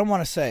Bro, kid? I don't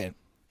want to say it.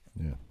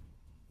 Yeah.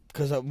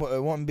 Because it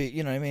wouldn't be,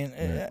 you know what I mean?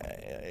 Yeah.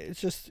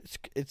 It's just,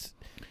 it's...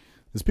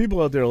 There's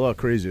people out there a lot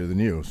crazier than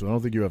you, so I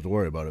don't think you have to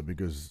worry about it,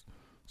 because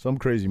some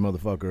crazy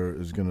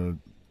motherfucker is going to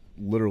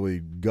literally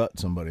gut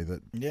somebody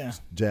that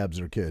jabs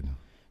their kid.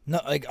 No,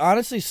 like,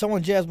 honestly,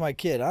 someone jabs my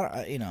kid,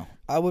 I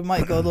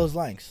might go those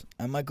lengths.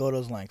 I might go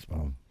those lengths,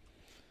 bro.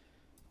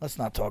 Let's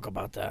not talk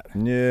about that.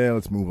 Yeah,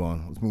 let's move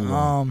on.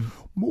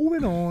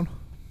 Moving on.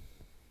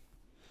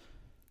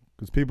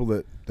 Because people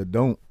that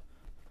don't.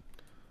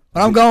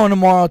 But I'm going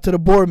tomorrow to the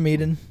board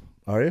meeting.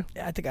 Are you?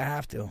 Yeah, I think I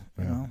have to.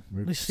 You know,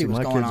 at least see what's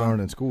my going on. kids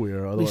aren't in school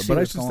here, but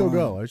I should still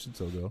go. I should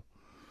still go.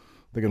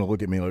 They're gonna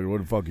look at me like, "What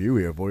the fuck are you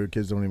here for? Your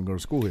kids don't even go to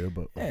school here."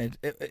 But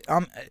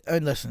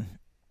listen.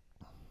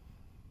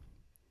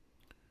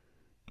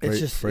 It's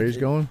just Frey's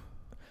going.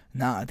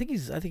 No, I think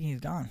he's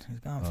gone. He's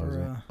gone for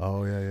the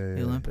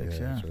Olympics.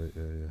 Yeah, that's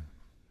right.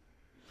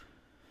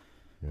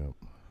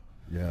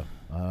 Yeah.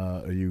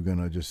 Are you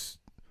gonna just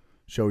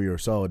show your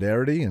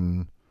solidarity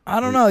and? I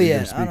don't know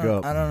yet. I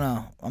don't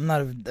know. I'm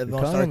not the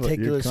most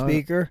articulate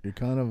speaker. You're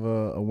kind of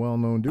a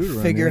well-known dude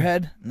around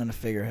figurehead. Not a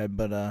figurehead,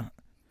 but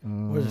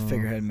what does a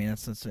figurehead mean?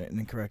 That's an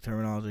incorrect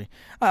terminology.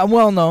 I'm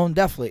well known,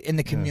 definitely in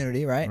the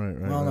community, right?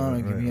 Well known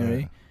in the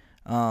community.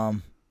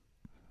 Right.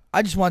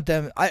 I just want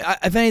them.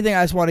 If anything,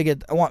 I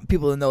want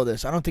people to know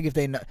this. I don't think if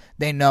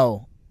they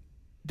know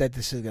that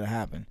this is going to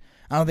happen.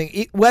 I don't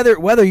think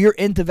whether you're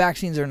into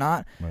vaccines or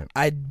not. Right.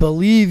 I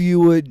believe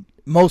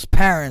most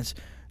parents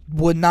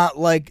would not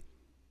like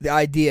the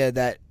idea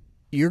that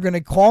you're going to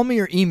call me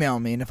or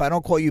email me, and if I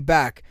don't call you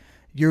back,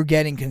 you're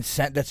getting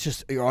consent. That's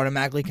just, you're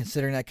automatically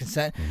considering that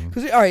consent.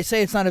 Because all right,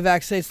 say it's not a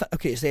vaccine. Say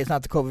it's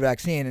not the COVID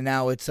vaccine, and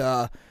now it's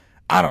I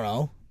don't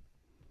know,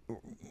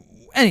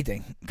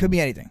 anything. Could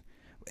be anything.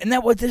 And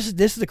this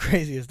is the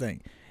craziest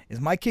thing is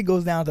my kid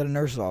goes down to the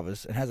nurse's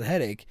office and has a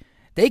headache.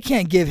 They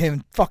can't give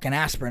him fucking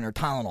aspirin or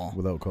Tylenol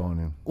without calling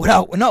him.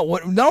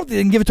 They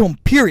didn't give it to him.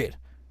 Period.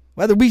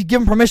 Whether we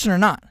give him permission or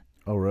not.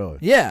 Oh really?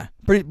 Yeah,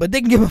 but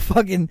they can give a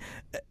fucking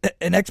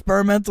an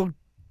experimental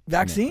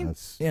vaccine.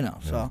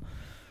 So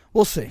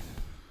we'll see.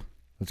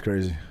 That's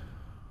crazy.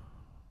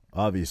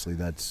 Obviously,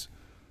 that's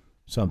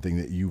something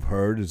that you've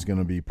heard is going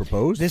to be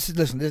proposed. This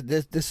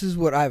is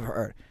what I've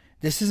heard.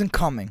 This isn't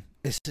coming.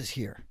 This is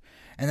here.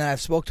 And then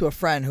I've spoke to a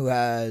friend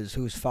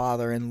whose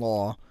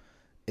father-in-law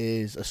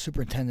is a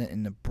superintendent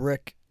in the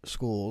brick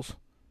schools,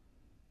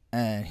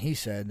 and he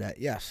said that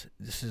yes,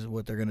 this is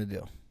what they're going to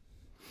do.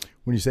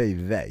 When you say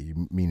they,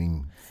 you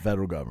meaning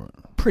federal government?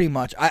 Pretty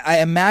much. I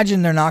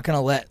imagine they're not going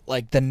to let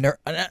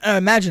I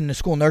imagine the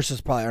school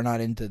nurses probably are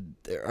not into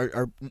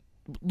are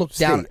looked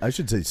state. down. I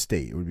should say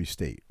state. It would be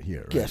state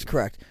here. Right? Yes,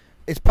 correct.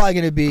 It's probably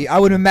going to be. I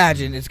would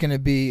imagine it's going to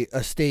be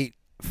a state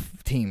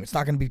team. It's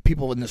not going to be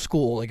people in the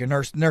school. Like a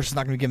nurse is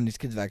not going to be giving these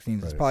kids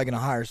vaccines. Right. It's probably going to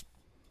hire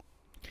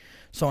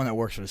someone that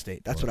works for the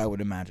state. That's what I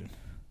would imagine.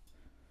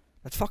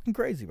 That's fucking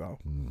crazy, bro.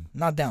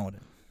 Not down with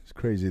it. It's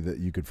crazy that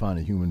you could find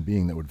a human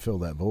being that would fill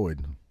that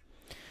void.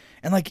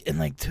 And I don't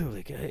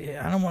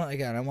want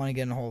to. I want to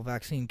get in the whole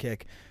vaccine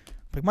kick.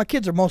 Like my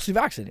kids are mostly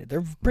vaccinated.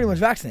 They're pretty much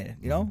vaccinated,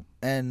 you know.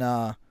 And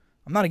I'm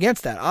not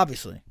against that,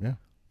 obviously. Yeah.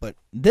 But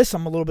this,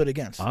 I'm a little bit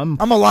against. I'm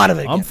a lot of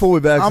it. I'm against.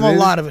 fully vaccinated. I'm a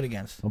lot of it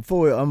against.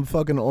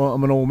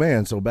 I'm an old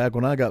man. So back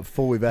when I got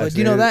fully vaccinated, But do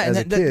you know that? as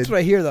And a that's kid, what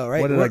I hear though,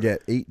 right? what did I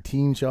get?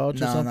 18 shots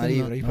or No, something? not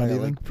even. You Not probably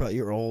got even? like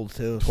you're old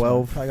too.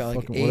 12, So probably got like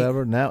fucking 8,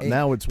 whatever.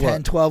 Now it's 10,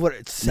 what? 12. What?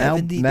 It's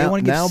 70. Now, they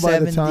want to give now by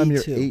 72. the time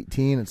you're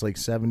 18, it's like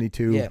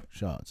 72 Yeah.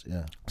 shots.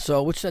 Yeah.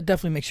 So, which that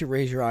definitely makes you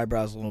raise your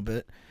eyebrows a little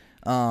bit.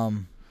 But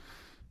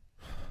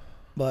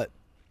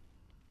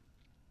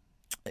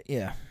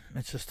yeah,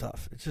 it's just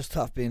tough. It's just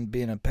tough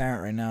being a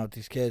parent right now with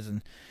these kids,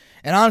 and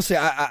honestly,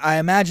 I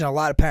imagine a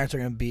lot of parents are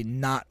going to be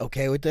not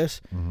okay with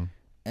this. Mm-hmm.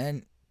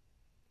 And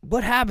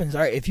what happens?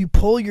 All right, if you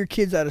pull your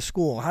kids out of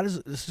school, how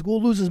does the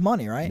school loses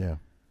money, right? Yeah.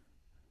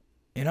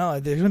 You know,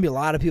 there's going to be a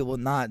lot of people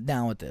not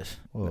down with this.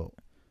 Well,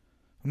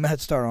 We might have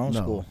to start our own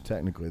no, school.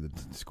 technically the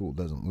school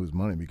doesn't lose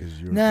money because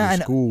your Nah,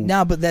 school.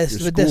 no, but that's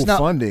your but that's school not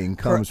funding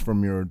comes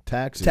from your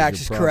taxes.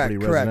 taxes. Your Correct,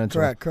 property, correct,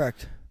 residential,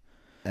 correct.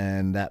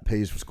 and that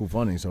pays for school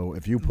funding. So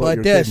if you put But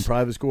your this- kid in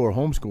private school or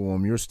homeschool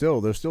them,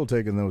 they're still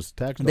taking those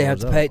tax dollars They have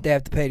to out. pay. They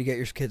have to pay to get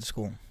your kids to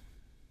school.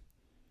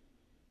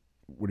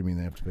 What do you mean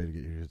they have to pay to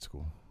get your kid to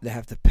school? They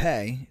have to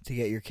pay to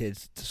get your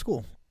kids to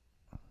school.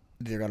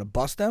 They're gonna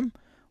bus them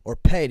or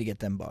pay to get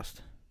them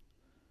bused.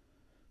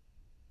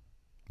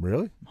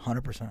 Really?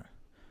 100%.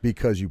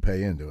 Because you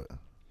pay into it.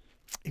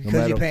 Because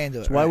matter- you pay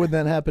into it. So why right. would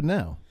that happen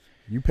now?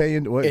 You pay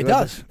into what? It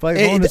does. If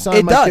I want to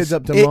sign my does. kids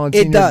up to It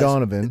Monsignor does.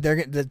 Donovan,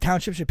 The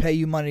township should pay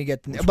you money to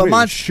get them. Wait, But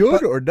Mon should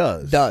but- or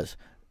does? does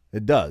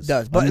It does.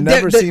 But I've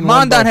never seen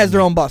one Mondon bus- has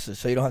their own buses,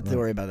 so you don't have to Right.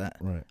 worry about that.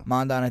 Right.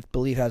 Mondon, I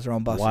believe, has their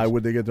own buses. Why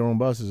would they get their own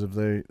buses if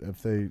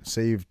they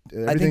saved? I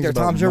think everything's they're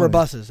about Tom's River money.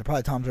 buses. They're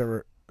probably Tom's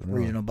River No.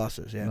 regional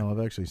buses. Yeah. No,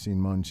 I've actually seen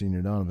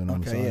Monsignor Donovan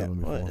on the side Okay. Yeah. of them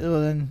before.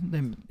 Well,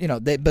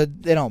 then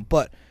but they don't.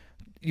 But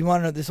you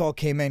want to know? This all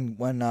came in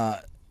when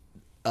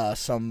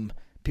some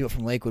people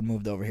from Lakewood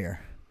moved over here,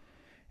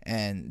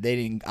 and they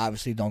didn't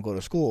obviously don't go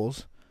to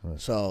schools,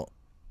 Right. so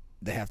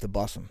they have to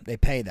bus them. They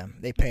pay them.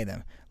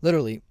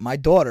 Literally, my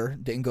daughter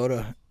didn't go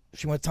to.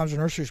 She went to Tom's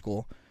River Nursery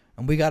School,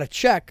 and we got a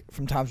check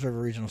from Tom's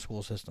River Regional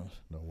School Systems.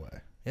 No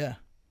way. Yeah.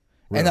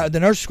 Really? And the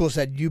nursery school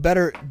said, you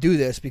better do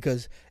this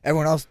because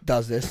everyone else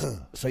does this,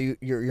 so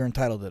you're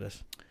entitled to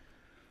this.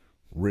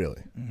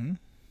 Really? Mm-hmm.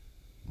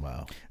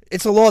 Wow.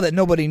 It's a law that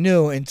nobody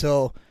knew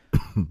until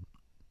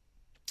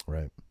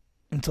Right.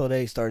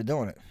 they started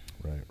doing it.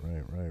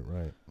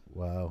 Right.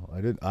 Wow.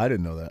 I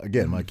didn't know that.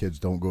 Again, my kids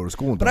don't go to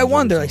school. In But I Tom's River,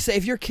 wonder, so- like, say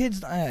if your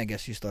kids, I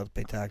guess you still have to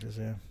pay taxes,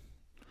 yeah.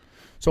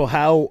 So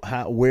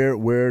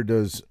where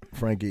does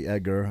Frankie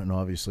Edgar, and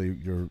obviously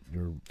your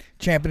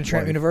Champion and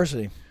Trent Wife.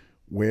 University.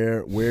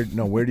 where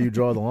do you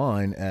draw the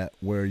line at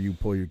where you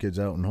pull your kids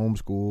out in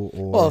homeschool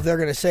or? Well, if they're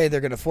gonna say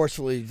they're gonna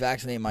forcefully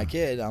vaccinate my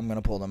kid, I'm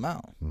gonna pull them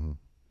out. Mhm.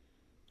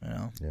 You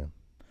know, Yeah.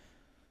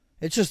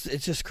 it's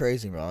just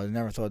crazy, bro. I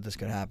never thought this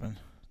could happen.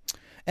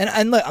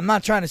 And look, I'm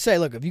not trying to say,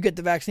 look, if you get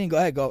the vaccine, go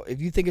ahead, go.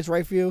 If you think it's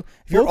right for you,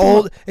 if you're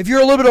old, if you're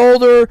a little bit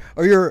older,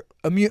 or you're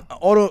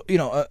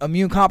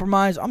immune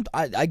compromised,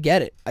 I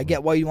get it. I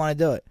get why you want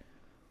to do it.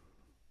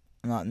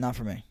 Not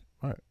for me.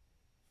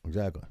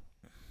 Exactly.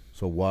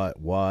 So why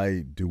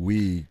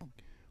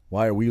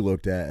are we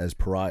looked at as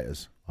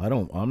pariahs? I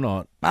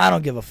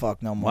don't give a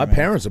fuck no more. My man.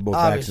 parents are both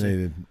Obviously.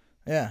 vaccinated.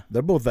 Yeah.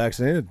 They're both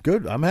vaccinated.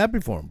 Good. I'm happy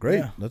for them. Great.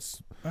 Yeah.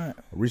 Let's Right.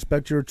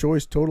 respect your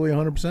choice totally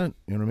 100%.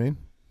 You know what I mean?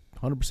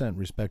 100%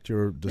 respect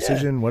your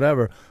decision,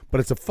 whatever. But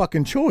it's a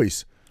fucking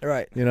choice,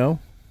 Right. you know?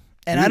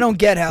 And I don't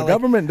get how The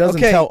government doesn't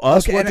tell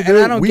us what to and I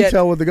do. don't We get-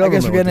 tell what the government I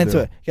guess we're getting what to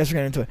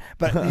into it.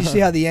 But you see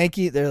how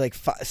the They're like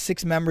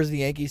 6 members of the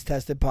Yankees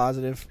tested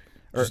positive,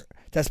 or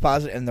test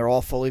positive, and they're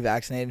all fully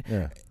vaccinated.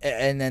 Yeah.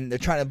 And then they're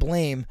trying to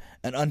blame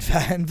an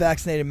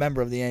unvaccinated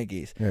member of the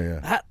Yankees.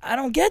 Yeah. I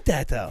don't get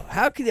that though.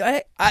 How could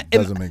I?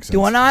 Doesn't make sense.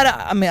 Do I not?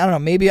 I mean, I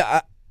don't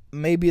know.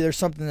 Maybe there's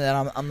something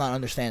that I'm not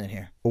understanding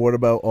here. Well, what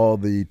about all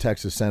the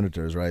Texas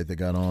senators, right, that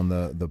got on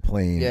the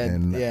plane? Yeah,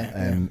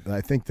 and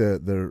I think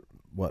they're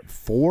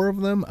 4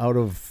 of them out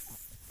of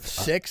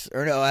 6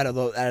 or no, out of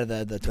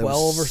the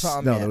 12 or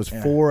something. No, there was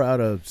 4 out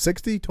of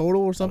 60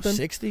 total or something.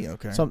 60,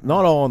 okay.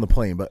 Not all on the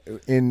plane, but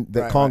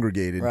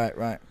congregated.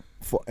 Right.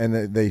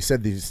 And they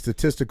said the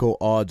statistical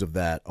odds of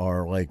that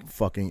are like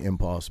fucking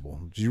impossible.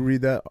 Did you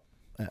read that,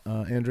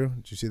 Andrew?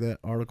 Did you see that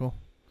article?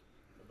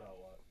 About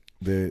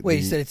what? Wait,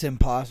 you said it's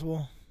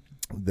impossible?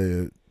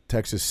 The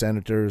Texas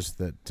senators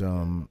that To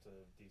DC.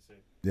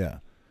 yeah,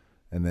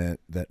 and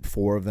that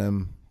 4 of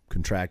them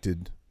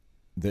contracted.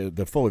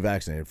 They're fully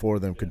vaccinated. 4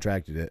 of them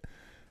contracted it,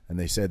 and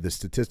they said the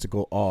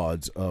statistical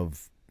odds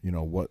of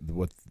what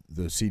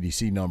the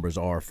CDC numbers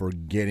are for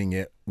getting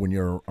it when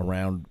you're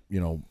around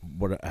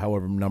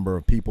however number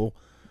of people.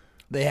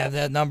 They have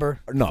that number?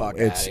 No, Fuck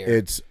outta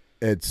here.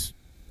 it's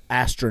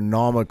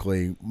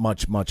astronomically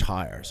much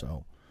higher.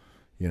 So,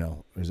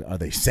 are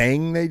they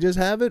saying they just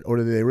have it, or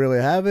do they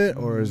really have it,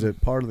 or is it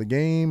part of the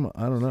game?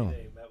 I don't know.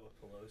 They met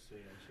with Pelosi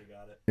and she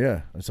got it.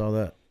 Yeah, I saw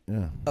that.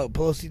 Yeah. Oh,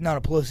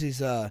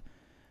 Pelosi's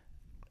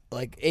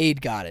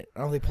aide got it.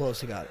 I don't think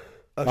Pelosi got it.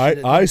 Oh,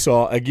 I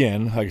saw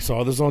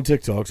this on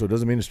TikTok, so it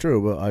doesn't mean it's true,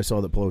 but I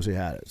saw that Pelosi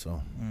had it.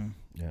 So,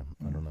 yeah,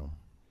 I don't know.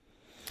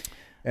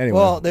 Anyway,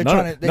 Well, they're none,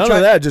 trying to- they none try-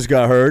 of that just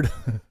got heard.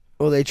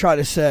 Well, they try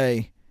to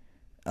say,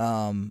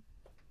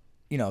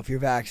 if you're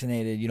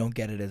vaccinated, you don't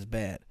get it as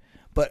bad.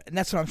 But and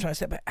that's what I'm trying to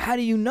say. But how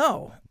do you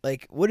know?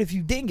 Like, what if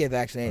you didn't get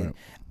vaccinated? Right.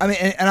 I mean,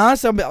 and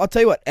honestly, I'll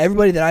tell you what.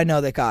 Everybody that I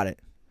know that got it,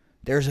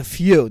 there's a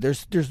few.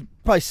 There's probably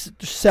there's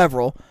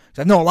several. 'Cause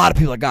I know a lot of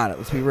people that got it.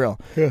 Let's be real.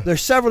 Yeah.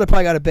 There's several that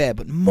probably got it bad.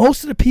 But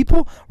most of the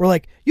people were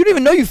like, you didn't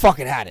even know you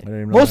fucking had it. I didn't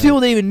even know Most I people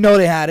didn't even know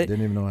they had it.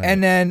 Didn't even know I had And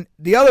it. then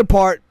the other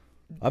part,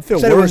 I feel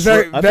said it was worse.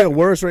 very- I feel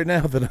worse right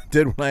now than I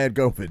did when I had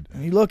COVID.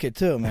 you look at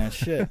too, man.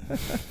 Shit.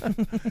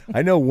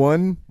 I know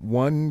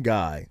one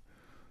guy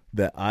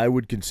that I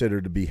would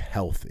consider to be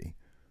healthy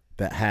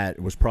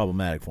that was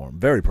problematic for him,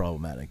 very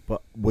problematic.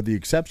 But with the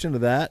exception of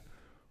that,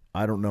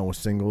 I don't know a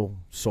single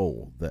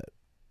soul that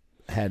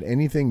had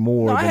anything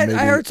more No, than maybe.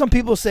 I heard some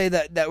people say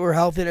that were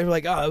healthy. They were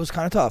like, oh, it was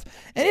kind of tough.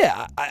 And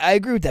yeah, I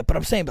agree with that. But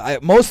I'm saying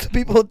most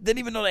people didn't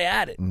even know they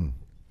had it.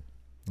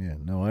 Yeah,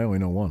 no, I only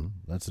know one.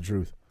 That's the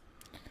truth.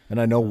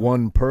 And I know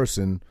one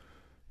person,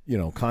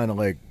 kind of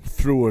like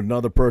through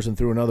another person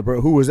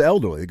who was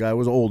elderly. The guy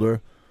was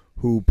older,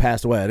 who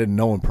passed away. I didn't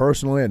know him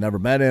personally. I never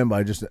met him.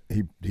 But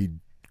he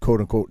quote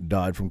unquote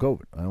died from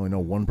COVID. I only know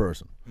one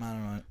person.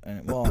 I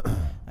don't know. Well,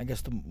 I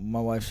guess my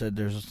wife said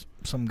there's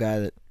some guy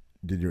that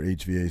Did your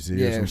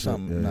HVAC or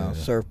something? No,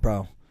 Surf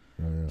Pro,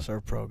 Yeah.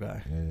 Surf Pro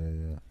guy.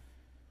 Yeah.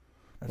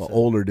 That's Well, it.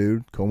 older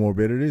dude,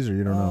 comorbidities, or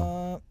you don't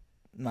know?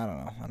 I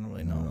don't know. I don't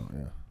really know.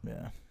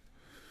 Yeah.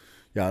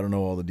 Yeah. I don't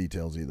know all the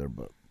details either.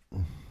 But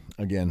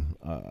again,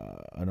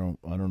 I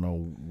don't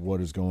know what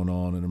is going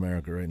on in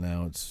America right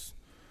now.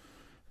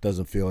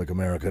 Doesn't feel like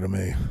America to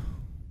me.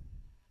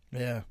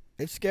 Yeah.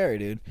 It's scary,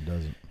 dude. It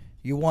doesn't.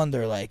 You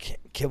wonder, like,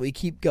 can we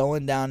keep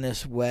going down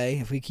this way?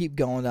 If we keep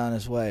going down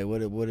this way,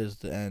 what is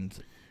the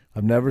end?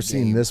 I've never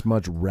seen Game. this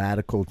much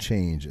radical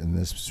change in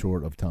this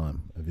short of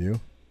time. Have you?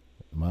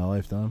 In my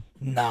lifetime?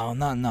 No.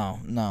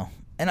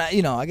 And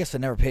I guess I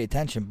never paid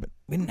attention, but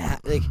we didn't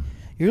have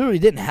you really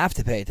didn't have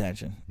to pay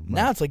attention.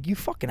 Now it's like you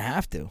fucking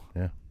have to.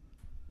 Yeah.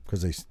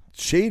 Because they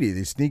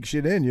sneak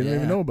shit in. You don't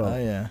even know about. Oh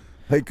yeah.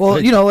 Like,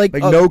 Well, like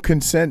no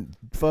consent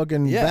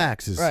fucking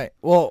vax is right.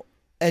 Well,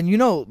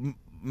 and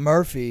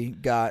Murphy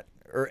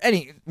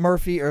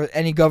or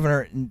any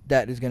governor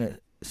that is going to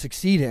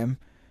succeed him.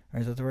 Or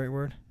is that the right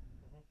word?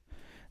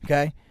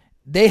 Okay,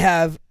 they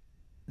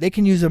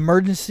can use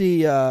emergency.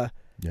 Yeah.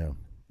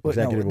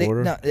 Executive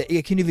order. No,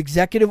 it can use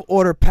executive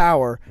order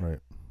power. Right.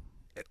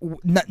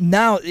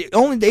 Now they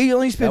only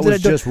used to be able That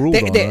to was just ruled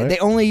on, right? They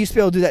only used to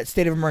be able to do that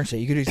state of emergency.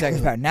 You could do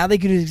executive power. Now they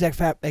could do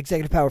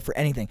executive power for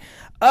anything.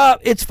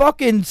 It's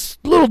fucking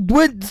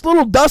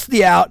little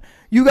dusty out.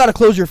 You got to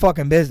close your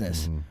fucking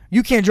business. Mm-hmm.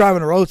 You can't drive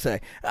on the road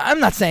today. I'm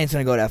not saying it's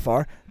gonna go that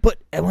far, but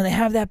when they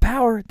have that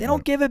power, they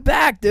don't give it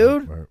back,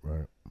 dude.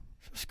 Right.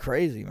 It's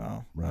crazy,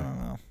 Mo. Right. I don't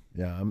know.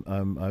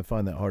 Yeah, I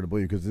find that hard to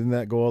believe because didn't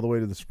that go all the way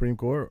to the Supreme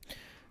Court?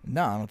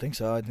 No, I don't think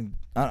so. I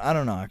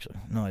don't know actually.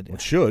 No idea. Well,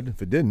 it should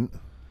if it didn't.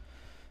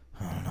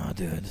 I don't know,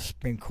 dude. The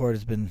Supreme Court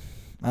has been.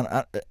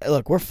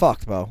 Look, we're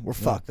fucked, Bo. We're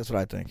fucked. That's what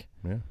I think.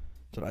 Yeah.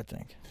 That's what I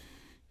think.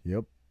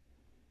 Yep.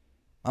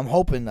 I'm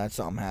hoping that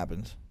something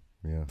happens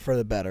Yeah. for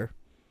the better.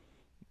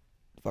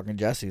 Fucking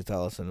Jesse will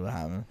tell us what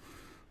happened.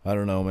 I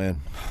don't know,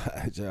 man.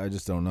 I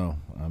just don't know.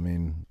 I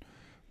mean,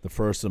 the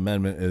First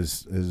Amendment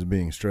is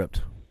being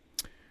stripped,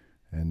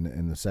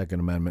 and the Second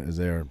Amendment is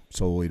there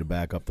solely to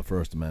back up the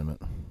First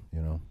Amendment.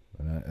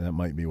 And that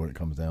might be what it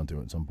comes down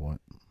to at some point.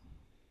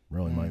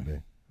 Really might be.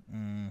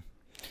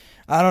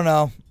 I don't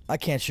know. I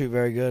can't shoot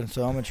very good,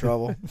 so I'm in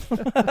trouble.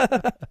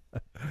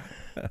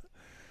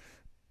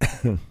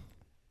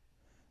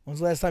 When's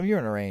the last time you were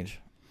in a range?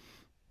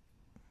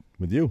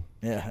 With you?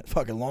 Yeah,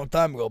 fucking long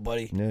time ago,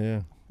 buddy.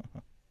 Yeah.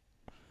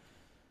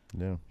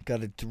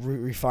 Got to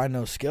refine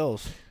those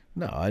skills.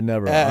 No, I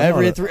never.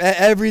 Every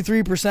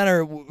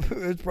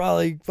 3%er, it's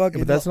probably fucking.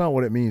 But that's not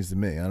what it means to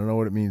me. I don't know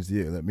what it means to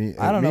you.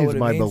 I don't know what it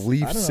my means. I belief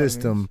don't know what it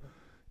system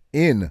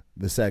in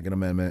the Second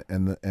Amendment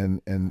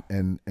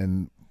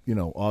and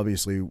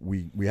obviously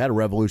we had a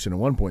revolution at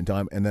one point in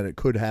time and that it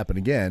could happen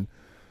again.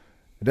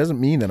 It doesn't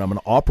mean that I'm an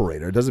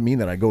operator. It doesn't mean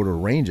that I go to a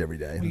range every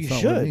day. Well, That's you not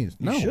should. what it means.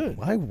 You No, should.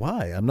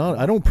 Why? I'm not.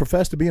 I don't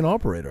profess to be an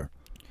operator.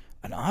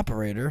 An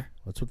operator?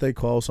 That's what they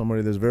call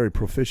somebody that's very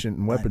proficient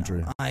in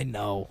weaponry. I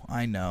know.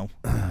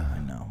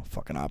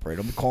 Fucking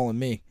operator. Don't be calling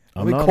me.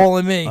 I'm Don't be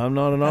calling me. I'm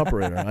not an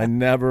operator. I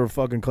never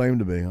fucking claimed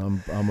to be.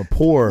 I'm a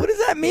poor. What does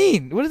that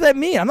mean?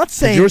 I'm not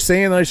saying. You're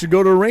saying that I should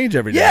go to a range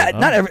every day. Yeah, huh?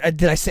 not every.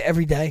 Did I say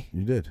every day?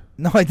 You did.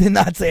 No, I did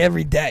not say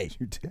every day.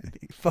 You did.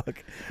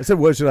 Fuck. I said,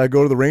 "What? Should I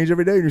go to the range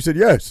every day?" And you said,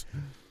 "Yes."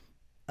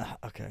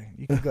 Okay,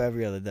 you can go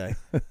every other day.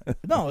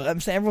 No,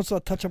 I'm saying everyone's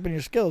got to touch up on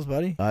your skills,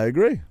 buddy. I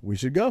agree. We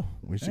should go.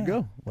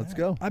 Let's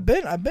go. I've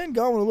been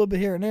going a little bit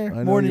here and there, I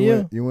know more than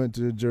you. You went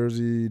to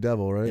Jersey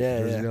Devil, right? Yeah,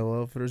 Jersey yeah.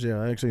 Devil Outfitters. Yeah,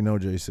 I actually know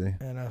JC.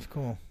 Yeah, that's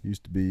cool.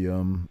 Used to be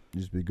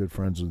good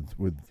friends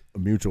with a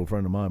mutual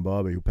friend of mine,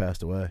 Bobby, who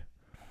passed away.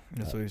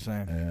 That's what you're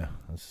saying. Yeah,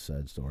 that's a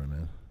sad story,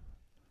 man.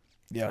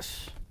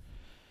 Yes.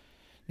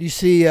 You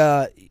see,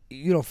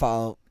 you don't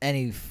follow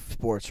any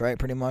sports, right?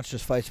 Pretty much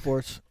just fight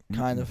sports.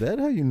 kind of. Is that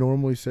how you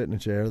normally sit in a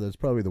chair? That's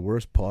probably the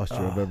worst posture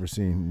I've ever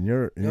seen.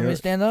 You want me to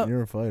stand up?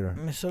 You're a fighter.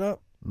 Let me sit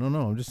up. No,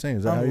 I'm just saying.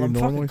 Is that how you I'm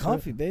normally fucking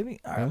comfy, sit? baby.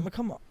 All right, Yeah? I'm gonna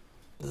come up.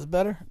 Is this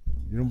better?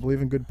 You don't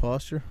believe in good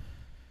posture?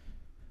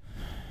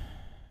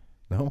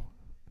 No?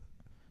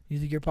 You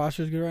think your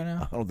posture is good right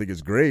now? I don't think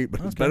it's great, but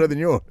it's Okay. better than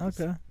yours.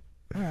 Okay.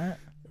 All right.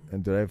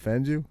 And did I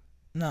offend you?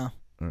 No,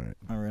 All right.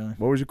 not really.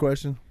 What was your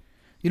question?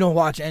 You don't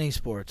watch any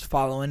sports,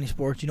 follow any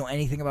sports. You know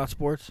anything about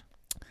sports?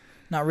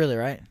 Not really,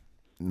 right?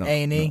 No.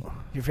 A&E, no.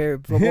 your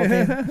favorite football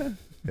team?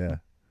 Yeah.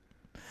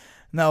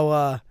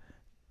 No,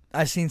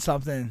 I seen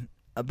something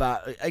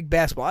about like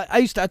basketball. I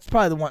used to. That's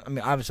probably the one. I mean,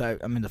 obviously,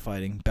 I'm into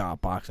fighting,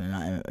 boxing,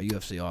 not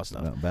UFC, all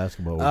stuff. No,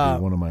 basketball would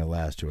be one of my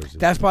last choices.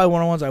 That's probably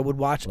one of the ones I would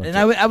watch, What's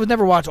and it? I would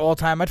never watch all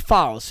the time. I'd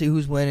follow, see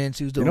who's winning,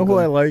 see who's doing. You know who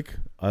good. I like?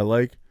 I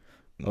like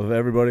of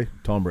everybody,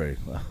 Tom Brady.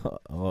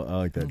 I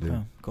like that dude.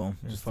 Okay, cool.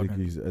 I Just think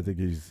fucking,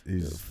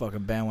 he's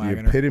fucking the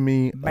bandwagoner.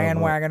 epitome.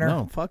 Bandwagoner.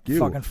 No, fuck you.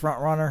 Fucking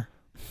front runner.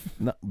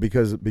 No,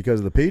 because of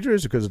the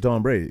Patriots or because of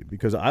Tom Brady?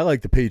 Because I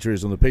like the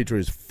Patriots and the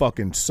Patriots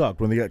fucking sucked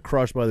when they got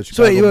crushed by the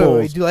So Chicago Bulls.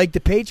 wait, do you like the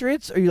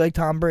Patriots or you like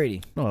Tom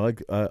Brady? No,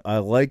 I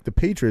like the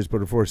Patriots,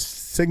 but if we're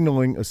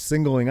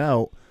singling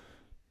out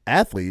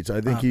athletes,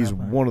 I think he's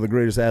Okay. one of the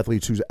greatest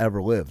athletes who's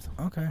ever lived.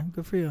 Okay,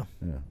 good for you.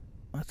 Yeah.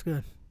 That's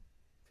good.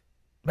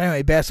 But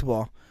anyway,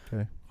 basketball.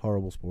 Okay.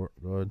 Horrible sport.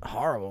 Go ahead.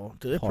 Horrible.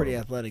 Dude, they're pretty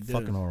Horrible. athletic, dude.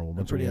 Fucking horrible. They're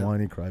Bunch of pretty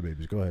whiny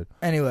crybabies. Go ahead.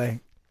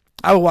 Anyway,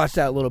 I would watch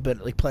that a little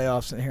bit, like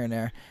playoffs and here and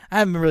there. I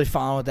haven't been really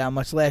following it that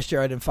much. Last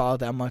year I didn't follow it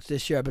that much.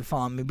 This year I've been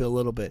following maybe a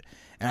little bit.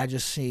 And I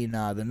just seen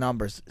the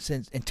numbers.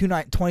 Since in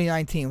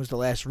 2019 was the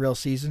last real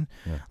season.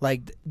 Yeah.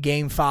 Like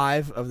Game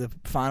 5 of the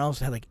finals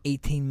had like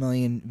 18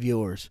 million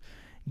viewers.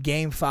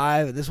 Game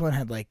 5, this one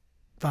had like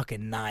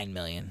fucking 9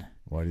 million.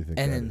 Why do you think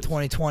And that in is?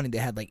 2020 they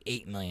had like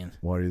 8 million.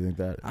 Why do you think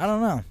that is? I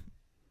don't know.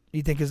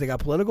 You think because they got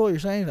political? You're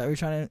saying? Is that what you're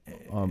trying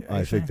to?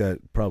 I think that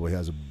probably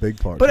has a big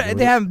part. to But do with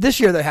they it. haven't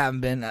this year. They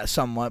haven't been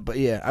somewhat. But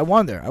yeah, I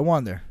wonder.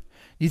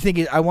 You think?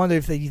 I wonder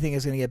if you think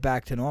it's gonna get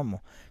back to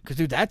normal? Because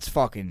dude, that's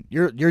fucking.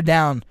 You're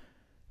down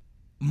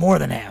more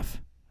than half,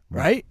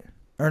 right?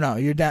 Or no?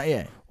 You're down.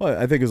 Yeah. Well,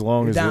 I think as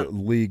long You're as the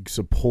down- league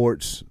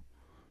supports,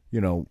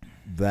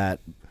 that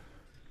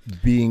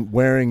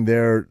wearing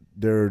their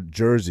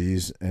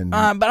jerseys and But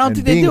I don't and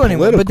think they being do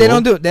anymore. But they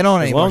don't do it. They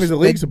don't As anymore. long as the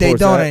league they supports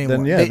don't that, anymore.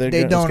 then yeah, they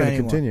it's don't going to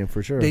anymore. continue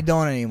for sure. They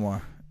don't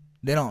anymore.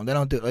 They don't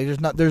do it.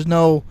 Like there's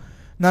no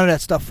none of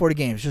that stuff for the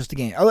game. It's just the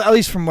game. At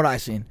least from what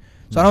I've seen.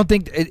 So I don't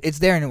think it's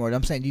there anymore.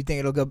 I'm saying, do you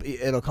think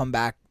it'll come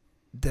back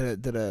to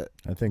the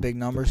I think big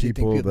numbers? The You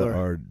think people people that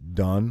are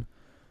done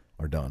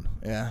are done.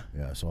 Yeah.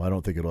 Yeah, so I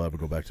don't think it'll ever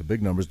go back to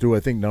big numbers. Do I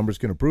think numbers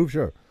can improve?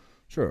 Sure.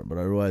 But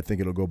I think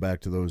it'll go back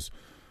to those.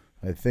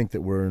 I think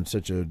that we're in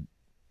such a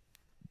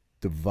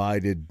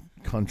divided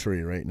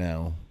country right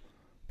now.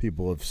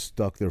 People have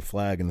stuck their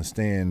flag in the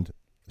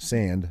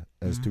sand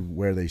as to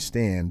where they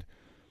stand,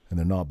 and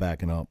they're not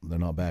backing up. They're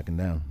not backing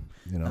down.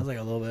 That was like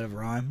a little bit of a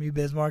rhyme. You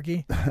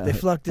Bismarcky? They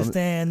flucked the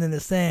stand in the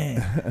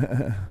sand.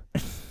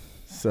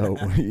 So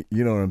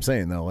you know what I'm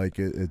saying though. Like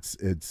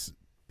it's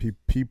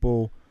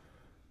people.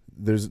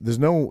 There's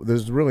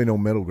really no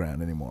middle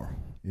ground anymore.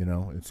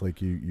 It's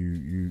like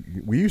you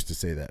we used to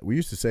say that. We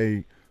used to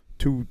say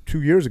 2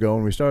 years ago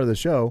when we started the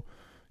show.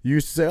 You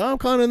used to say, I'm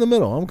kind of in the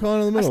middle. I'm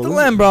kind of in the I middle. still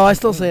am, bro. I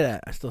still say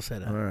that.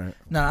 All right.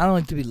 No, I don't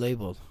like to be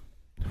labeled.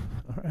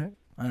 All right.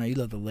 I know you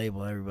love to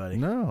label everybody.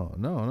 No.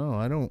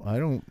 I don't.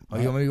 Oh,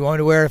 you want me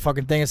to wear a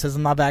fucking thing that says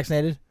I'm not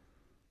vaccinated?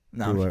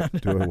 No.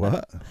 Do I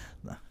what?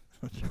 No,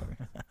 I'm joking.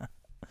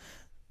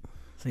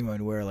 So you want me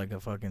to wear like a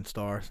fucking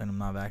star saying I'm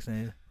not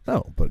vaccinated?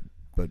 No, but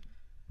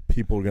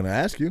people are going to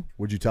ask you.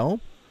 Would you tell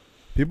them?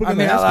 People are I going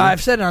mean, to ask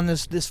I've said it on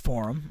this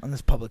forum, on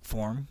this public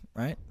forum,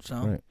 right? So,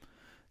 Right.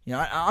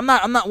 I'm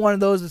not one of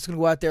those that's gonna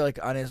go out there like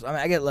honest.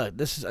 I mean, look,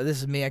 this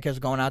is me. I guess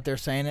going out there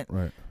saying it,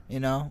 you.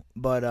 Right.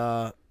 But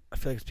I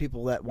feel like it's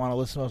people that want to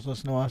listen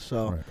to us.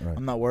 So Right.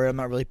 I'm not worried. I'm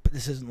not really.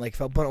 This isn't like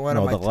if I put one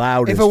No, on my the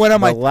loudest. if I went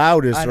on my the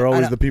loudest I- are I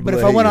always know, the people. But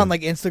if that I went hate on you.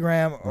 like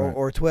Instagram Right.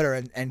 or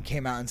Twitter and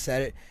came out and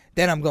said it,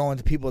 then I'm going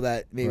to people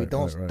that maybe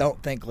Right.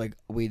 don't think like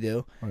we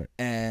do, Right.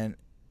 and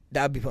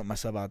that'd be putting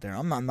myself out there.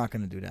 I'm not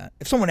gonna do that.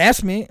 If someone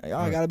asks me, I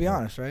Right, gotta be right.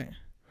 honest, right?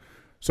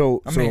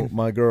 So I mean,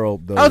 my girl.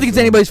 Does, I don't think it's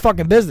anybody's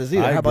fucking business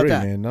either. I How about agree,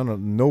 that?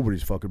 man.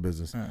 Nobody's fucking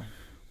business. Uh.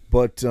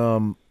 But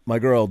my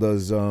girl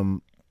does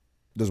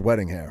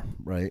wedding hair,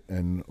 right?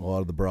 And a lot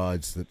of the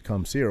brides that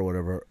come see her or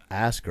whatever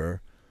ask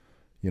her,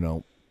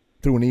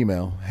 through an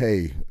email,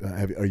 hey,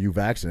 are you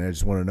vaccinated? I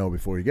just want to know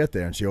before you get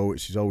there. And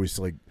she's always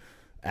like,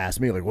 ask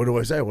me like, what do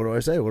I say? What do I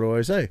say? What do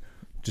I say?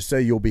 Just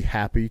say you'll be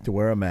happy to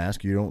wear a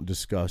mask. You don't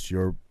discuss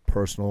your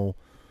personal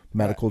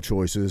medical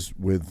choices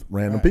with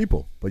random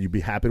people, but you'd be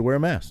happy to wear a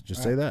mask.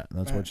 Just say that. And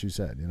that's what she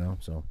said,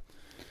 So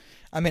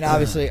I mean,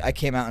 obviously, I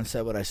came out and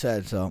said what I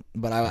said. So,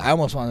 but I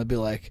almost want to be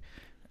like,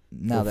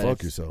 now that fuck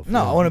it's- yourself.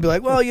 No, Yeah. I want to be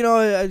like, well,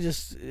 I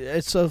just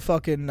it's so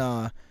fucking.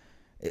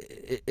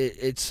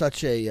 It's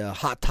such a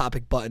hot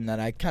topic button that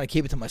I kind of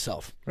keep it to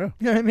myself. Yeah.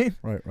 You know what I mean?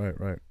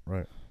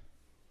 Right.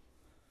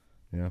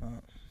 Yeah.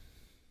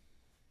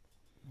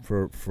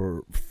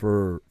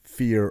 for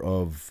fear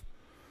of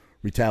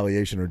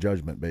retaliation or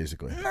judgment,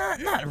 basically.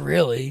 Not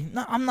really.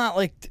 No, I'm not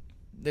like,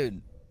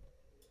 dude.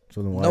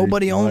 So then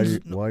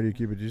why do you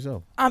keep it to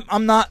yourself?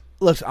 I'm not.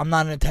 Look, I'm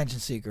not an attention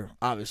seeker.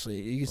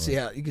 Obviously, you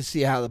can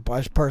see how the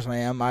person I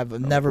am. I've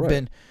never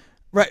been.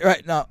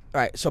 Right. No.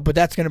 Right. So, but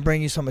that's gonna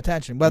bring you some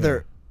attention,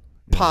 whether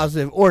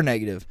positive or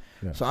negative.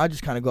 Yeah. So I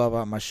just kind of go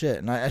about my shit,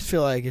 and I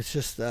feel like it's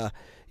just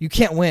you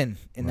can't win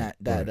in that.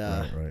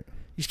 Right.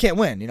 You just can't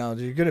win. You know,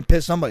 you're gonna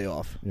piss somebody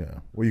off. Yeah.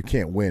 Well, you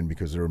can't win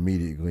because they're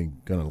immediately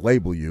gonna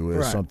label you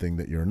as something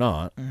that you're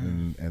not,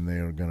 and they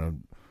are gonna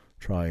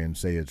try and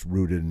say it's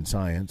rooted in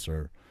science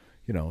or.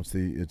 You know,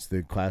 it's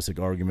the classic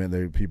argument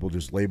that people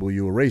just label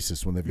you a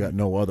racist when they've got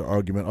no other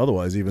argument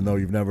otherwise, even though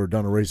you've never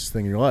done a racist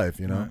thing in your life,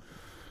 you know,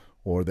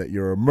 or that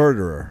you're a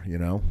murderer, you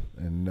know.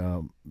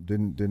 And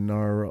didn't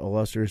our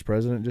illustrious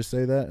president just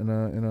say that in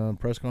a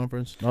press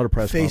conference? Not a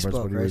press conference,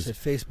 but he was.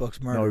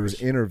 Facebook's murderers. No, he was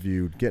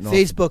interviewed getting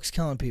Facebook's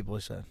killing people.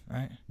 He said,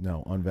 right?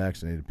 No,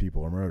 unvaccinated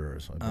people are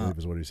murderers. I believe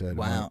is what he said.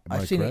 Wow, am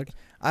I correct?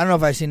 I don't know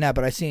if I've seen that,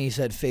 but I seen he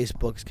said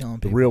Facebook's killing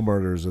people. The real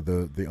murderers are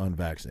the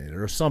unvaccinated,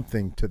 or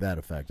something to that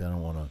effect. I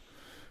don't want to.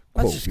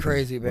 That's just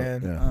crazy,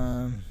 man.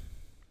 Yeah.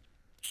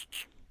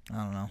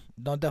 I don't know.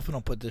 Definitely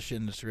don't put this shit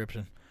in the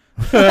description.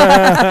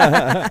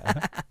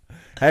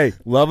 Hey,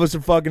 love us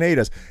or fucking hate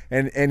us.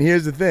 And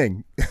here's the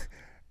thing.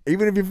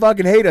 Even if you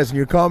fucking hate us and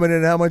you're commenting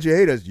on how much you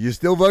hate us, you're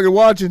still fucking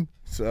watching.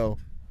 So,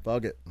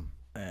 fuck it.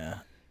 Yeah.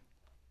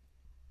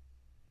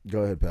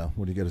 Go ahead, pal.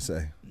 What do you got to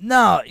say?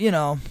 No, you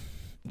know,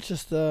 it's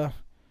just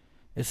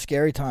it's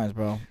scary times,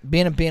 bro.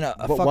 Being a but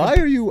fucking. Why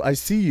are you? I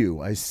see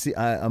you.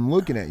 I'm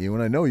looking at you,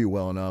 and I know you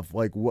well enough.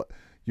 Like what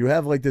you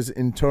have, like this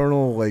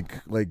internal, like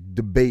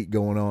debate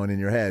going on in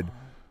your head.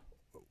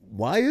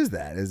 Why is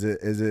that? Is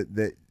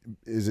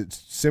it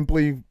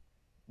simply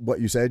what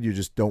you said? You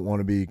just don't want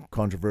to be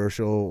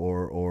controversial,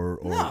 or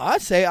No,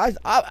 I'd say I'm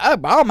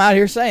out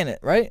here saying it,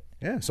 right?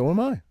 Yeah. So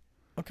am I.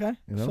 Okay.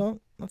 You know? So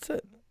that's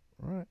it.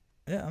 All right.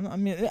 Yeah, I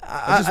mean, it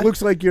just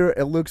looks like you're.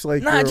 It looks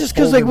like nah. You're Just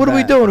because, like, what are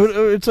we doing? back.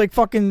 It's like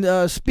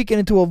fucking speaking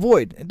into a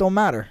void. It don't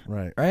matter.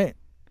 Right. Right.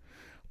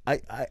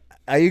 I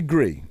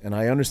agree, and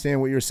I understand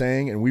what you're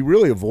saying, and we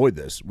really avoid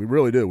this. We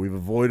really do. We've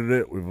avoided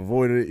it,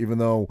 even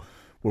though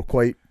we're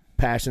quite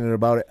passionate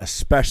about it,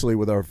 especially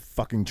with our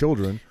fucking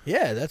children.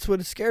 Yeah, that's what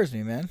it scares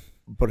me, man.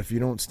 But if you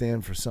don't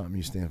stand for something,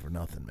 you stand for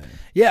nothing, man.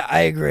 Yeah,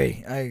 I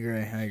agree.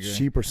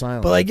 Sheep are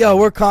silent. But like,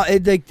 yo,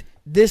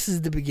 this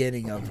is the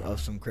beginning of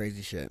some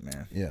crazy shit,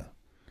 man. Yeah.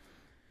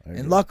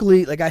 And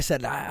luckily, like I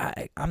said,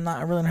 I'm not.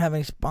 I really don't have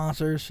any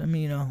sponsors. I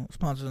mean, you know,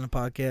 sponsors on the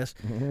podcast.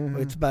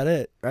 Mm-hmm. It's about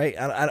it, right?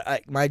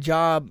 My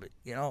job,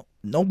 you know,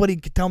 nobody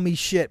could tell me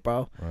shit,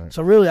 bro. Right.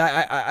 So really,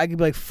 I could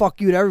be like, fuck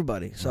you to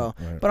everybody. So,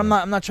 right, but I'm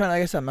not trying.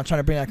 Like I said, I'm not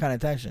trying to bring that kind of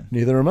attention.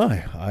 Neither am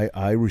I.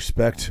 I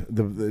respect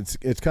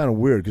it's kind of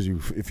weird because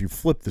if you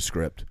flip the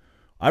script.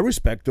 I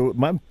respect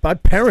my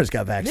parents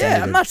got vaccinated.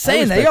 Yeah, I'm not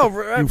saying that. Yo,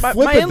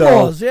 my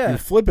in-laws, yeah. You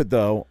flip it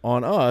though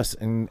on us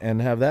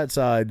and have that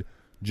side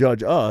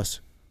judge us.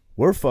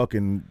 We're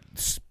fucking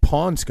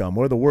pawn scum.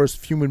 We're the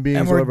worst human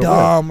beings. And we're ever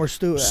dumb.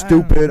 lived. We're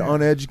stupid,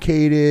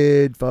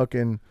 uneducated,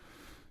 fucking,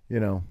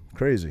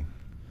 crazy.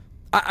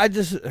 I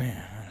just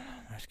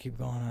keep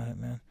going at it,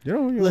 man.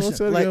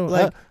 Listen,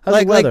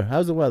 how's the weather?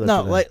 How's the weather?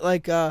 No,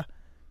 today?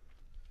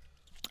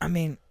 I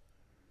mean,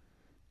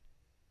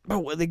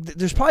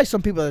 there's probably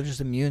some people that are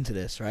just immune to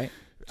this, right?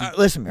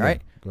 Listen to me,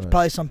 right? There's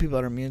probably some people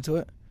that are immune to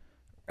it.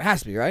 It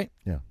has to be, right?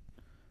 Yeah.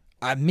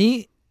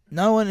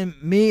 No one in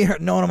me or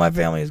no one in my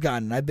family has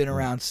gotten it. I've been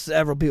around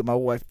several people. My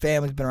wife's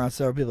family's been around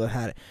several people that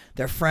had it.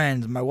 Their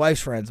friends, my wife's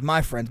friends,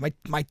 my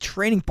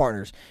training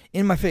partners.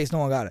 In my face, no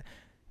one got it.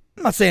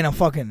 I'm not saying I'm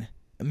fucking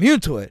immune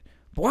to it,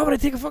 but why would I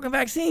take a fucking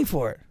vaccine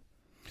for it?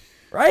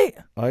 Right?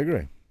 I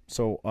agree.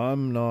 So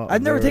I'm not.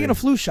 I've never taken a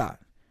flu shot.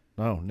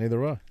 No,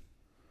 neither have I.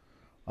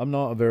 I'm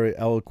not a very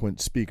eloquent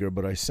speaker,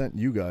 but I sent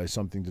you guys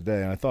something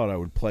today, and I thought I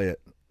would play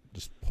it.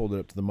 Just hold it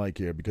up to the mic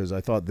here because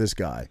I thought this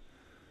guy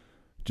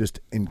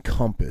just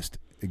encompassed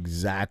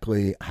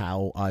exactly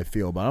how I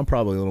feel about it. I'm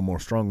probably a little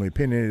more strongly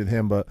opinionated than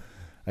him, but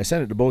I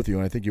sent it to both of you,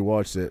 and I think you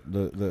watched it.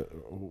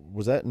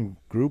 Was that in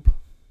group?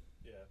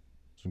 Yeah.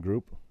 It's in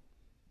group?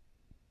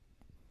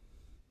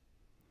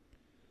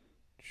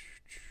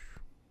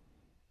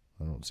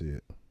 I don't see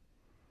it.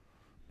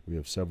 We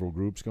have several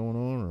groups going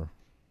on, or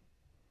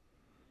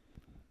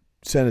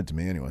send it to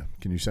me anyway.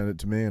 Can you send it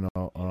to me, and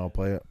I'll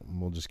play it, and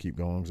we'll just keep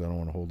going because I don't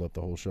want to hold up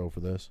the whole show for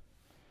this.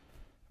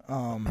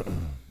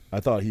 I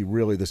thought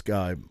this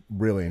guy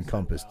really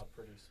encompassed. Wow,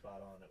 pretty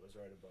spot on. It was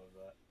right above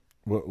that.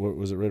 What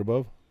was it right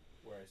above?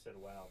 Where I said,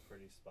 wow,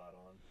 pretty spot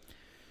on.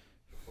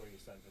 Before you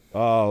sent it.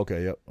 Oh,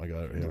 okay, yep, I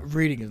got it here.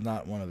 Reading is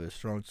not one of his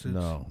strong suits.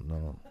 No.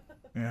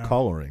 Yeah.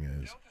 Coloring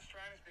is. Delta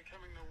strain is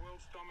becoming the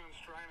world's dominant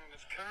strain and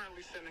is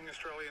currently sending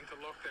Australia into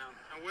lockdown.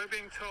 And we're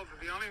being told that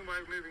the only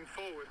way moving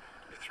forward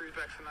is through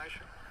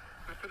vaccination.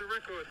 And for the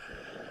record,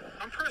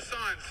 I'm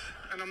pro-science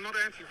and I'm not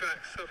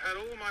anti-vax. I've had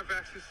all my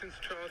vaccines since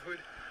childhood.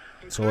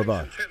 So have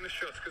I. Including some tetanus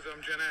shots because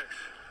I'm Gen X.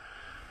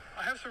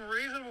 I have some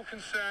reasonable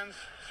concerns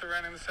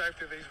surrounding the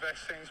safety of these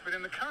vaccines, but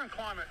in the current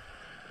climate,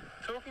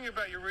 talking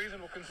about your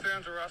reasonable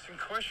concerns or asking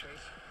questions,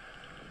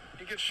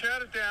 you get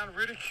shouted down,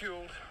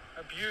 ridiculed,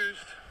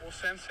 abused, or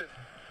censored.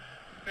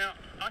 Now,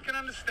 I can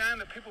understand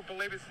that people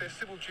believe it's their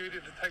civil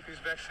duty to take these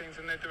vaccines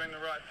and they're doing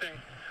the right thing.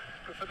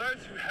 But for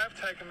those who have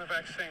taken the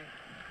vaccine,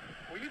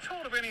 were you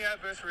told of any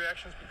adverse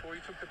reactions before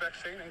you took the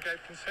vaccine and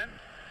gave consent?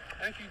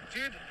 And if you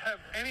did have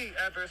any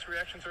adverse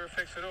reactions or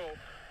effects at all,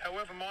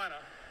 however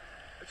minor,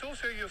 it's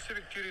also your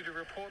civic duty to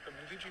report them.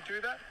 And did you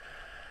do that?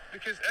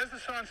 Because as the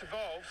science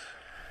evolves,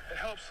 it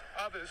helps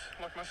others,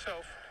 like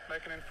myself,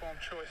 make an informed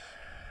choice.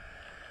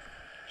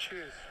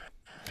 Cheers.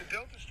 The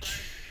Delta strain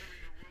is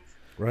becoming the world's...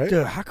 Right?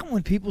 Dude, how come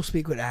when people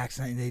speak with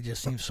accent, they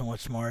just seem so much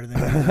smarter than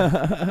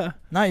me?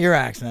 Not your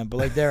accent, but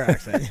like their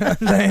accent. You know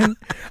what I'm saying?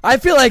 I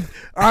feel like,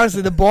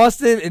 honestly, the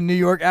Boston and New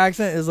York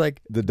accent is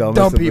like The dumbest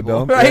dumb of the people,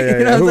 dumb. right? Yeah, yeah,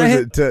 You know yeah. Who what I'm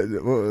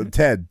was it?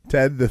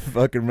 Ted, the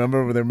fucking,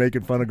 remember when they're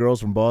making fun of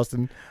girls from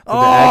Boston? with the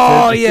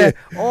Oh, accent?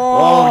 yeah.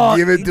 Oh,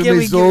 give it to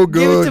me so good.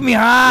 Give it to me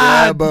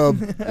hot. Yeah, bub.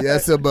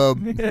 Yes, sir, bub.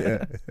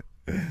 Yeah.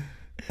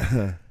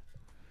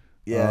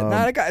 Yeah,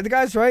 nah, the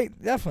guy's right.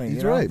 Definitely. He's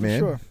you know, right, for man.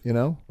 Sure. You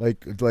know,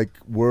 like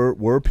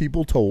were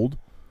people told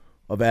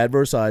of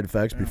adverse side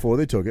effects before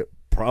they took it?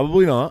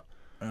 Probably not.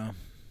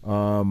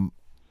 Yeah.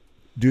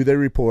 Do they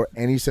report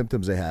any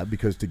symptoms they have?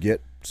 Because to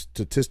get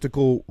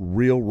statistical,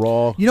 real,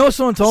 raw, You know what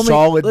someone told me?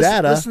 solid Listen-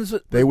 data, listen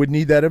to- they would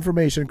need that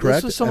information,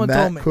 correct? what someone and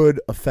that told me. could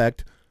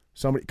affect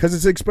somebody because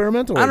it's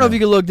experimental. I don't know if you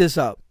can. can look this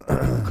up,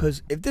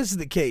 because if this is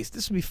the case,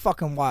 this would be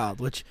fucking wild.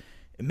 Which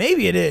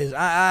maybe it is.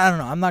 I don't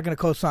know. I'm not gonna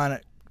co-sign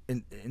it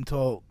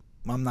until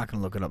I'm not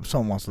gonna look it up.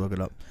 Someone wants to look it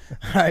up.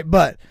 All right,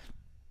 but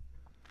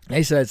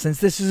they said since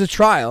this is a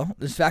trial,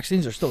 these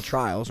vaccines are still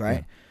trials,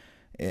 right?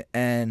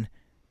 And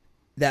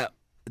that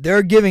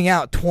they're giving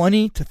out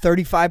 20 to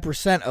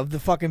 35% of the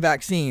fucking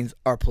vaccines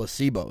are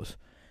placebos,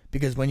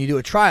 because when you do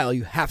a trial,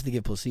 you have to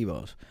give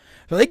placebos.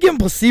 So they giving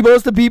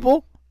placebos to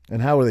people.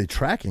 And how are they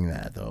tracking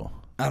that though?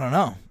 I don't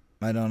know.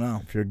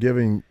 If you're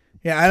giving,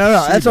 Yeah, I don't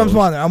know. That's what I'm Placebos.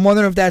 wondering. I'm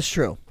wondering if that's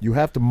true. you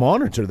have to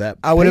monitor that.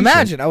 I would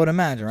patient.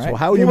 imagine, right? So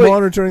how are you Wait,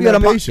 monitoring gotta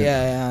that patient?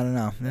 Yeah, I don't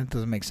know. That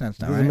doesn't make sense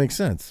now, Doesn't right? make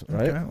sense,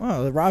 right? Okay.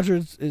 Well, the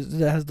Rogers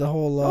has the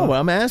whole. Oh,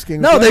 well, I'm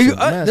asking. no, a question.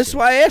 I'm this is asking.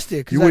 why I asked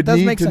you. 'Cause You that would does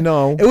need make to sense.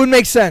 know. It would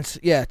make sense,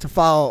 yeah, to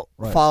follow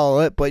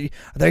it. But are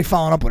they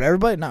following up with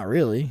everybody? Not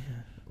really.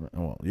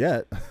 Well,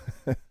 yet.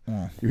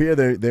 Oh. You hear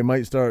they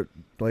might start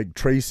like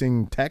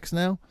tracing text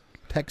now,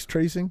 text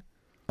tracing.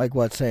 Like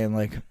what? Saying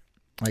like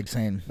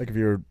saying. Like if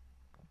you're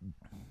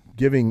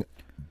giving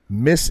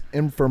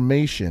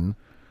misinformation,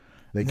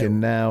 they can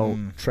now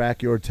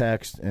track your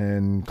text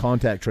and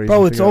contact trace. Bro,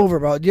 and it's figure out- over,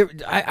 bro.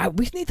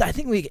 We need to, I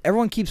think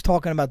everyone keeps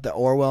talking about the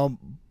Orwell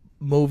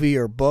movie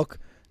or book,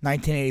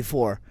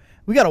 1984.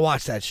 We got to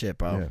watch that shit,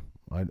 bro.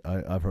 Yeah,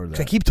 I've heard that.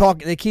 They keep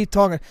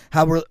talking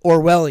how we're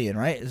Orwellian,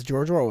 right? It's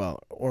George Orwell,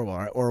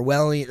 right?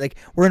 Orwellian, like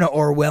we're in an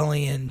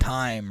Orwellian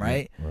time,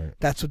 right? Right.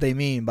 That's what they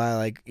mean by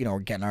like, you know,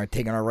 we're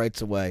taking our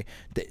rights away.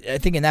 I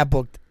think in that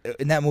book,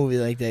 in that movie,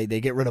 like they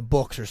get rid of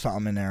books or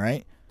something in there,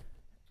 right?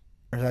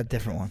 Or is that a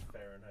different one?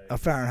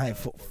 Fahrenheit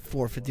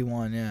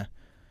 451, yeah.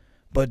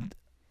 But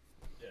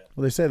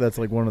Well, they say that's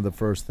like one of the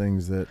first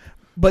things that.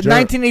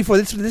 1984.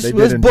 This they did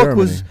this in book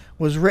Germany.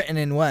 was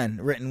written when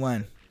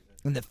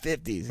in the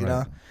 50s, you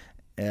know?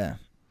 Yeah.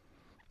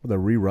 Well, they're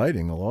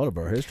rewriting a lot of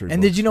our history.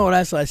 And books. did you know what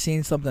else? I've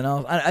seen something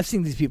else. I've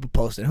seen these people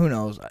posting. Who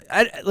knows?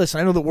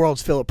 Listen, I know the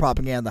world's filled with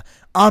propaganda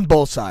on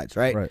both sides,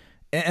 right? Right.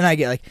 And I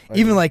get like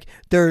even like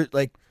they're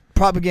like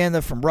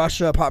propaganda from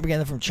Russia,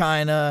 propaganda from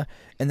China,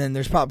 and then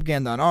there's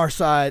propaganda on our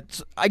side.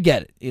 So I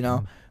get it, you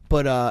know.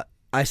 But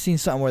I seen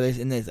something where I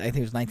think it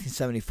was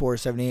 1974 or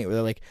 78, where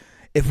they're like,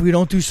 if we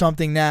don't do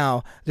something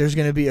now, there's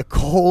gonna be a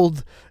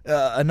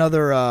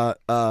another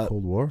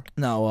Cold War,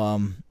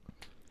 no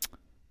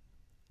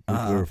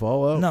nuclear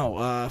fallout.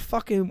 no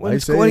fucking what Ice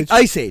it's called? Age?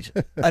 Ice age,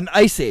 an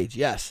ice age.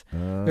 Yes,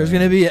 there's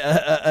gonna be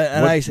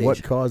an ice age.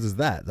 What causes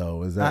that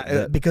though? Is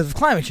that Because of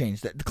climate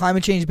change. The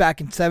climate change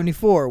back in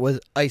 74 was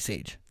ice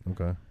age.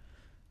 okay?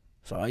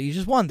 So you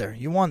just wonder.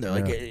 You wonder.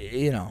 Like, Yeah.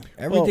 you know,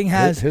 everything Well,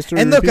 has. history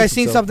And look, I repeats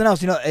seen itself. something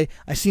else. You know,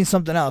 I seen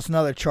something else.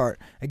 Another chart.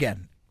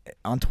 Again,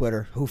 on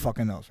Twitter. Who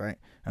fucking knows, right?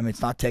 I mean,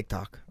 it's not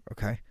TikTok,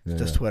 okay? It's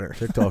just Twitter.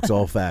 TikTok's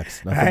all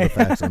facts. Nothing Right?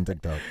 but facts on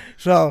TikTok.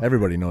 So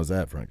Everybody knows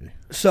that, frankly.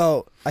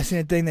 I seen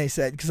a thing they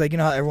said, because, like, you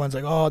know how everyone's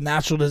like, oh,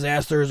 natural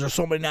disasters. There's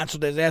so many natural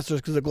disasters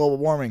because of global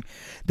warming.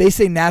 They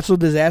say natural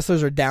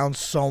disasters are down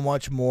so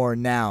much more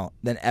now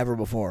than ever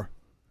before.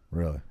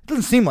 Really? It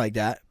doesn't seem like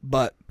that,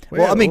 but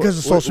I mean, because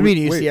of social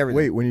media, you see everything.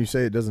 Wait, when you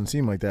say it doesn't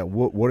seem like that,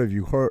 what have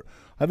you heard?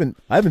 I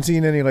haven't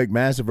seen any like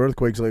massive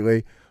earthquakes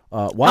lately.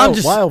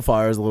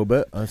 Wildfires a little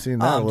bit. I've seen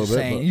that a I'm little just bit.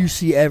 saying, but- you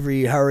see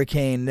every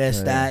hurricane,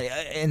 that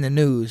in the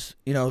news.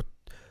 You know,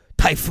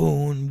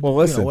 typhoon. Well,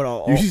 listen, what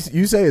all,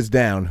 you say it's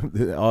down.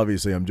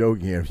 Obviously, I'm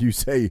joking here. If you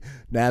say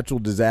natural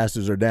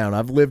disasters are down,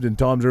 I've lived in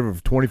Tom's River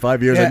for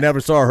 25 years. Yeah. I never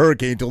saw a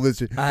hurricane until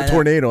this I know.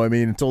 tornado. I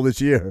mean, until this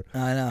year.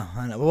 I know.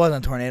 It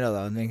wasn't a tornado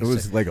though. I think It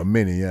was like a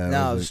mini. Yeah.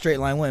 no, it was a straight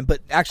line wind.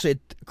 But actually,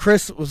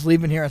 Chris was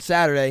leaving here on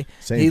Saturday.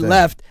 Same he thing.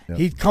 left. Yep.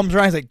 He comes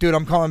around. He's like, "Dude,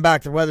 I'm coming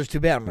back. The weather's too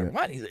bad." I'm like, Yeah.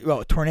 "What?" He's like, "Oh,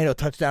 a tornado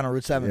touchdown on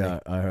Route 70." Yeah,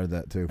 I heard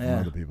that too from Yeah.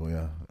 other people.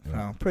 Yeah.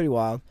 Oh, pretty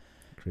wild.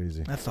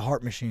 Crazy. That's the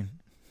heart machine.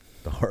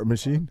 The heart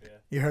machine?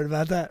 You heard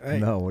about that, right?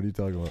 No, what are you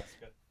talking about?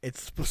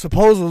 It's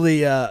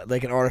supposedly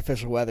like an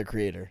artificial weather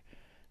creator.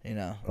 You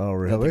know. Oh, That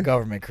really? the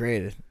government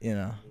created. You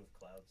know.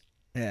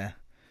 Yeah.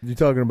 You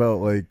talking about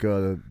like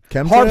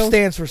chemtrails? HARP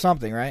stands for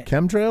something, right?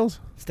 Chemtrails?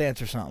 Stands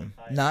for something.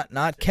 Not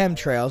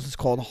chemtrails. It's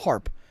called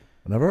HARP.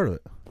 I never heard of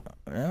it.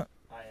 Yeah.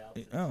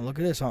 Oh, look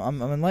at this.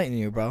 I'm enlightening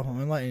you, bro.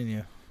 I'm enlightening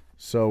you.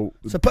 So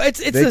So it's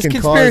they this can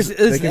conspiracy. cause,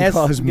 they listen, can ask-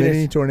 cause look at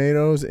mini this.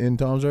 tornadoes in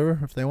Tom's River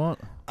if they want.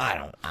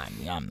 I'm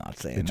not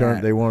saying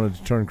They that. wanted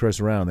to turn Chris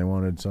around. They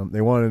wanted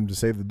him to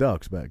save the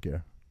ducks back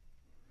here.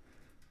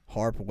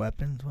 HARP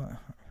weapons. What?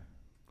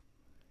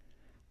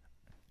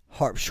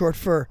 HARP, short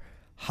for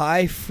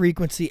High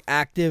Frequency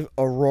Active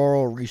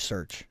Auroral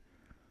Research.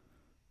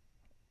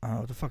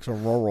 What the fuck's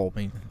auroral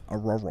mean?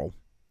 Auroral.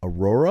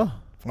 Aurora?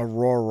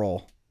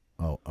 Auroral.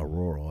 Oh,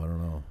 auroral. I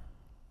don't know.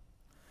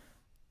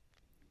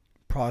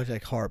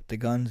 Project HARP. The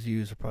guns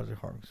used are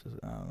Project HARP.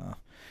 I don't know.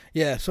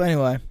 Yeah, so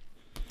anyway.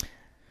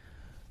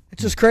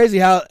 It's just crazy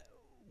how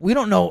we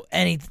don't know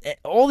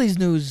all these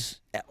news.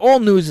 All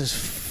news is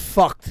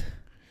fucked.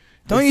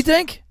 Don't you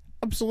think?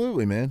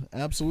 Absolutely, man.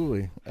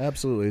 Absolutely.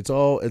 It's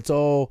all.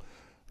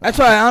 That's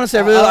why I honestly,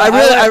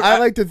 I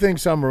like to think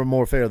some are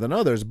more fair than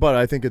others, but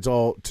I think it's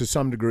all to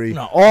some degree.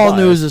 No, all biased.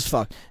 news is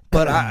fucked.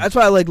 But that's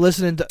why I like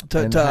listening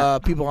And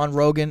to people on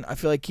Rogan. I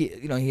feel like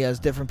he has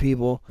different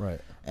people. Right.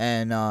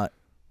 And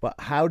But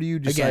how do you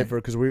decipher?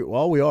 Because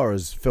all we are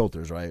is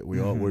filters, right?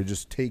 We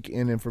just take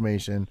in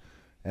information,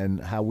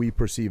 and how we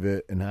perceive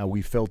it and how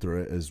we filter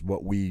it is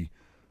what we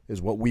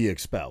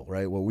expel,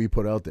 right? What we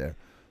put out there.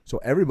 So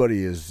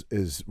everybody is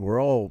we're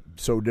all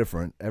so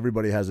different.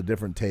 Everybody has a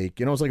different take.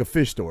 You know, it's like a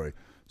fish story.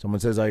 Someone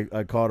says I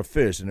caught a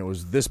fish and it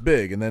was this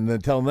big, and then they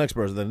tell the next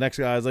person. The next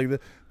guy is like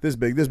this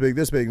big,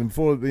 and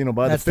before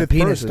by that's the fifth the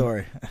penis person,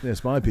 story. yeah,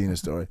 it's my penis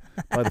story.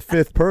 By the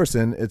fifth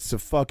person, it's a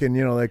fucking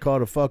they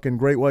caught a fucking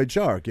great white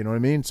shark. You know what I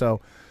mean?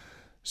 So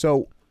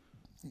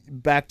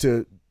back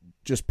to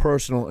just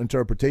personal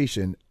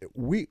interpretation.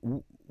 We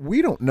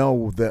don't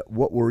know that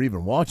what we're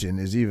even watching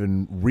is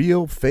even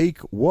real, fake,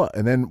 what,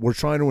 and then we're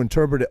trying to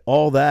interpret it,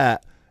 all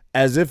that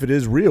as if it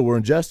is real. We're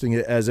ingesting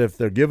it as if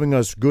they're giving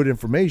us good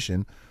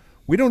information.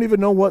 We don't even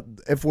know what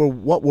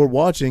we're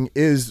watching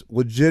is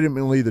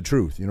legitimately the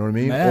truth. You know what I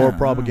mean? Yeah, or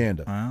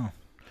propaganda. Wow.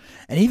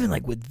 And even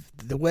like with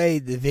the way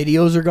the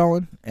videos are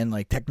going and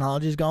like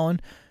technology is going,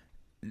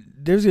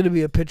 there's gonna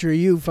be a picture of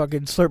you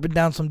fucking slurping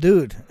down some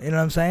dude. You know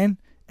what I'm saying?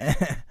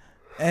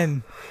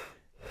 and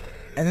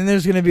then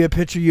there's gonna be a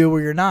picture of you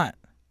where you're not.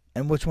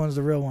 And which one's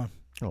the real one?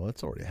 Oh,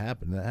 that's already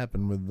happened. That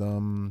happened with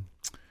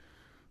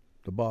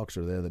the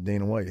boxer there that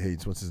Dana White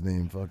hates. What's his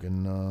name?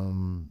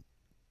 Fucking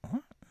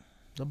What?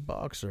 The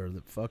boxer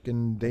that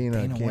fucking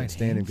Dana can't White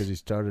stand him hates? because he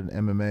started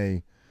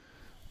MMA.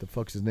 The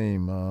fuck's his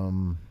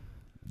name?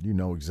 You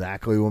know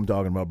exactly who I'm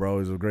talking about, bro.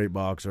 He's a great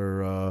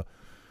boxer.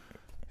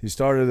 He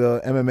started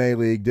a MMA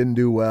league, didn't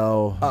do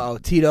well. Oh,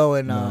 Tito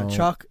and No,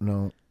 Chuck.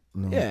 No.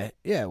 Yeah,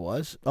 it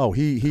was. Oh,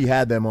 he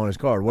had them on his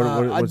card. What's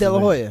De La his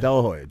name? Hoya. De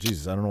La Hoya.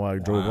 Jesus, I don't know why I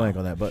drew a Wow. blank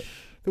on that, but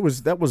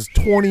that was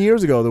 20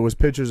 years ago. There was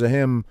pictures of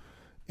him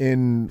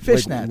in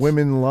Fishnets.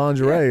 women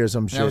lingerie or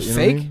some shit. was you know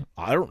what I fake? mean?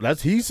 I don't.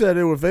 That's he said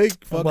it was fake.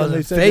 It Fucking, wasn't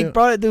they said fake, it-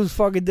 bro. That dude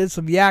fucking did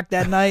some yak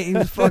that night. He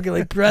was fucking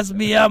like, press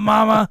me up,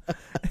 mama.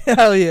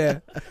 Hell yeah.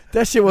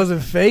 That shit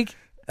wasn't fake.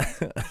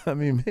 I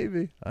mean,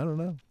 maybe. I don't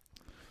know.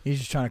 He's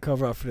just trying to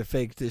cover up for the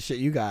fake this shit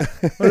you got.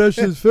 Oh, that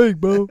shit's fake,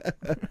 bro.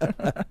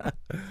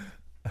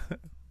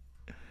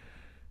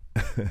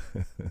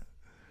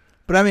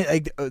 But I mean,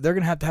 like, they're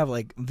gonna have to have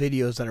like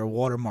videos that are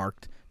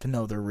watermarked to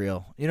know they're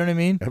real. You know what I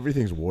mean?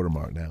 Everything's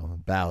watermarked now.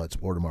 Ballots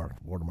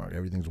watermarked.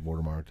 Everything's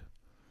watermarked.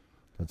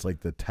 That's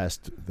like the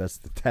test. That's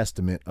the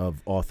testament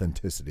of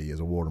authenticity is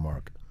a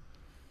watermark.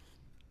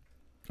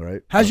 All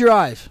right. How's your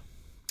eyes?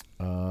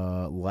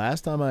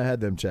 Last time I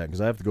had them checked,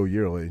 because I have to go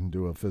yearly and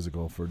do a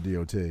physical for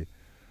DOT.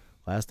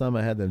 Last time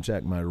I had them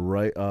checked, my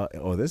right.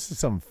 This is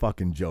some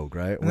fucking joke,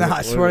 right? No,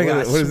 I swear to God.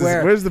 what is Swear.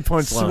 this? Where's the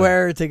punchline?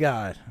 Swear to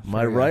God.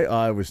 My right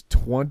eye was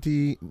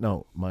 20.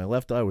 No, my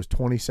left eye was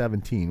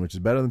 2017, which is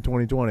better than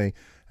 2020,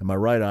 and my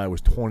right eye was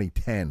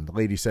 2010. The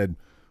lady said,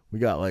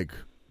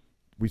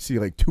 we see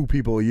like 2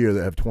 people a year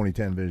that have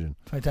 2010 vision.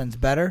 2010's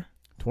better.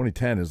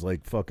 2010 is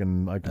like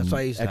fucking. I can That's what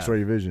I used to have.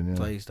 X-ray vision. Yeah. That's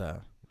what I used to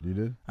have. You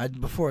did? I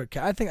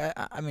think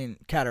I mean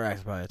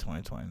cataract's probably a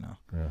 2020 now.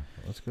 Yeah,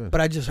 that's good.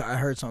 But I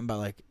heard something about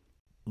like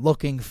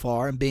looking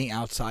far and being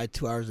outside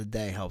 2 hours a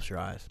day helps your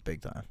eyes big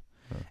time.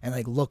 Huh. And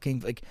like looking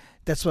like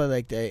that's why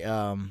like they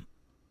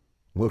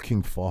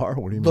Looking far?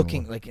 What do you mean?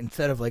 looking like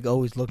instead of like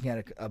always looking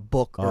at a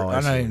book or Oh, I I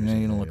see know what you're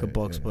saying. you don't look Yeah, at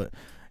books, yeah. but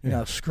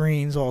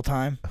screens all the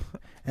time.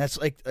 And that's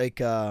like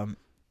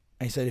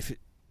I said,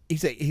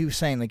 he was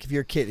saying, like, if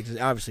you're a kid, because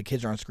obviously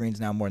kids are on screens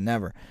now more than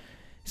ever.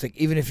 It's like,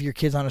 even if your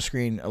kid's on a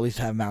screen, at least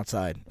have them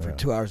outside for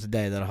 2 hours a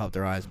day. That'll help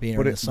their eyes, being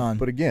in the sun.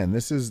 But again,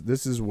 this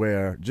is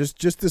where just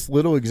this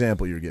little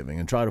example you're giving,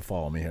 and try to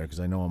follow me here because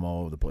I know I'm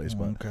all over the place.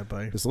 But okay,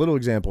 buddy. this little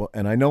example,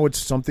 and I know it's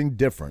something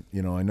different.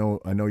 I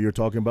know you're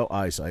talking about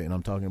eyesight, and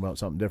I'm talking about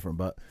something different.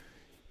 But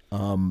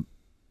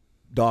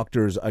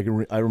doctors, I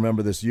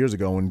remember this years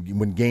ago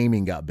when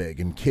gaming got big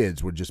and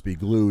kids would just be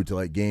glued to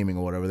like gaming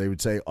or whatever. They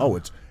would say, "Oh,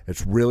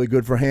 it's really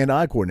good for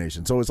hand-eye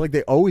coordination." So it's like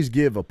they always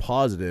give a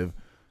positive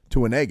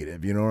to a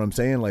negative. You know what I'm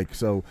saying? Like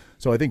so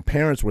I think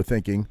parents were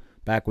thinking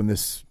back when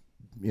this,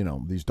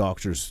 these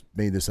doctors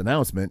made this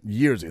announcement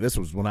years ago. This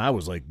was when I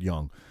was like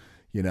young.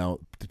 The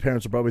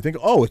parents are probably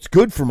thinking, "Oh, it's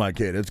good for my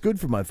kid. It's good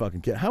for my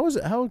fucking kid."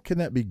 How can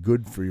that be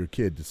good for your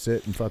kid to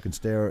sit and fucking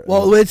stare?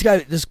 Well, this guy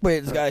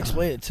explained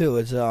it too.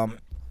 It's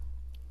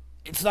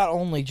not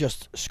only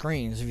just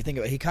screens. If you think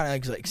about it, he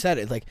kind of like said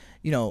it, like,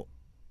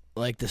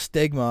 like the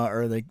stigma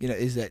or like,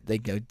 is that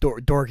like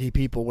dorky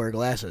people wear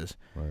glasses.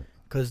 Right.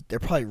 Because they're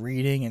probably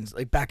reading, and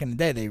like back in the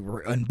day they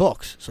were in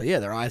books, so yeah,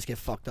 their eyes get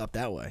fucked up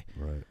that way.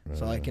 Right.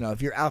 So like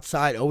if you're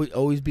outside,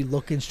 always be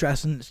looking,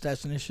 stressing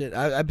and shit.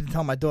 I've been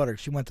telling my daughter,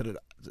 she went to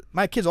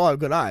my kids all have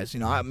good eyes.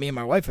 Me and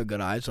my wife have good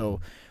eyes,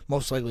 so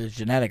most likely it's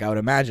genetic, I would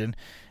imagine.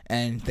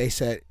 And they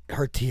said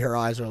her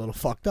eyes are a little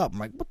fucked up. I'm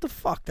like, what the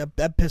fuck?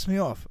 That pissed me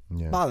off.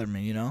 Yeah. Bothered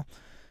me, And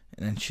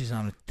then she's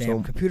on a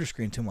damn computer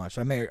screen too much.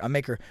 So I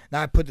make her.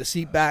 Now I put the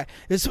seat back.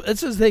 It's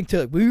the thing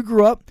too. When we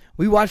grew up,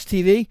 we watched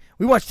TV.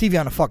 We watched TV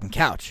on a fucking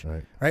couch.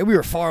 Right? We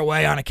were far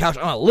away on a couch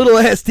on a little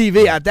ass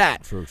TV at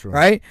that. True.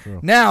 Right? True.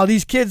 Now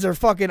these kids are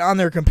fucking on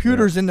their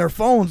computers and their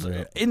phones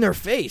in their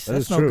face.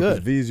 That's no true,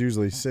 good. V's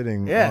usually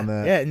sitting on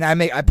that. Yeah, and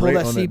I pull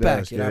that seat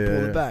back. Desk. I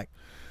pull it back.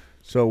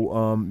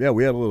 So,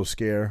 we had a little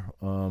scare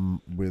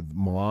with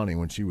Milani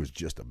when she was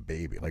just a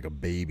baby, like a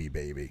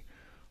baby.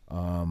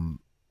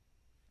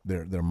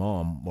 Their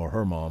mom, or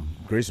her mom,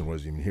 Grayson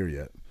wasn't even here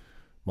yet.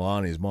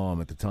 Milani's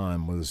mom at the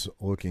time was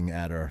looking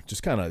at her,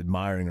 just kind of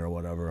admiring her or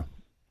whatever,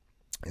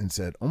 and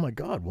said, "Oh my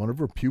God, one of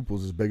her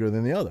pupils is bigger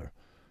than the other."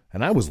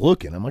 And I was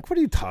looking. I'm like, "What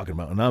are you talking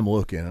about?" And I'm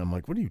looking. And I'm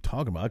like, "What are you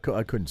talking about?"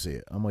 I couldn't see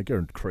it. I'm like,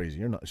 "You're crazy.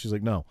 You're not." She's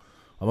like, "No,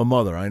 I'm a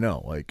mother. I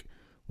know. Like,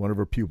 one of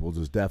her pupils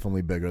is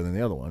definitely bigger than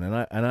the other one."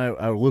 And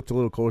I looked a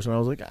little closer, and I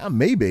was like,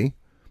 maybe,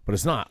 but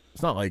it's not.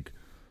 It's not like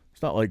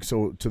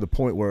so to the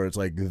point where it's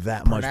like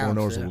that much more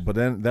noticeable. Yeah. But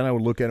then I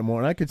would look at it more,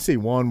 and I could see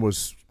one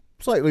was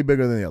slightly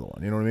bigger than the other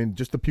one. You know what I mean?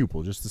 Just the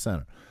pupil, just the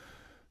center.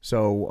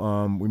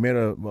 So we made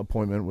an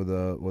appointment with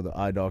an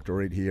eye doctor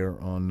right here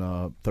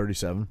on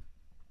 37.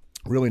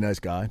 Really nice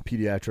guy,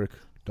 pediatric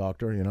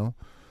doctor.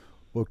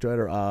 Looked at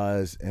her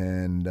eyes,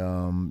 and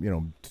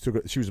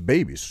she was a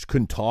baby. So she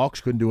couldn't talk.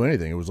 She couldn't do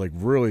anything. It was like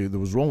there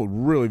was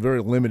really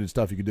very limited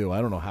stuff you could do.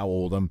 I don't know how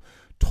old. I'm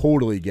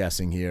totally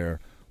guessing here,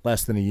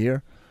 less than a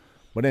year.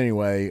 But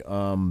anyway,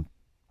 I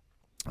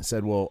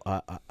said, well,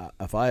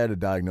 if I had to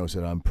diagnose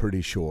it, I'm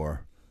pretty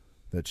sure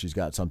that she's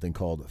got something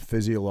called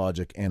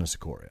physiologic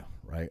anisocoria,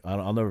 right?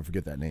 I'll never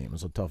forget that name.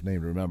 It's a tough name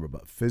to remember,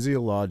 but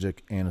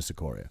physiologic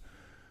anisocoria.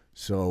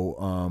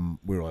 So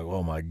we were like,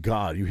 oh, my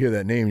God. You hear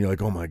that name, and you're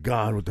like, oh, my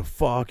God, what the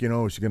fuck?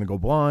 Is she going to go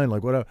blind?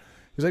 Like, whatever.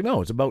 He's like,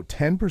 no, it's about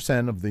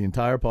 10% of the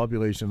entire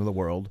population of the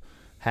world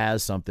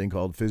has something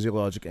called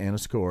physiologic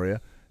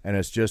anisocoria. And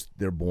it's just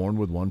they're born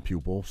with one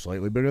pupil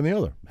slightly bigger than the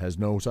other. Has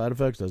no side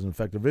effects, doesn't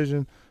affect their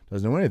vision,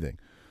 doesn't do anything.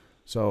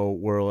 So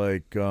we're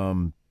like,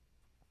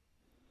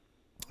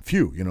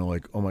 phew,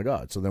 like, oh, my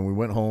God. So then we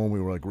went home. We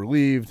were, like,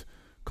 relieved.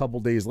 A couple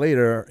days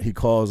later, he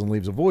calls and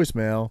leaves a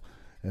voicemail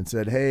and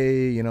said,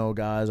 hey,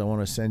 guys, I want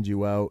to send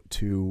you out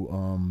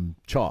to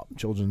CHOP,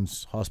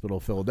 Children's Hospital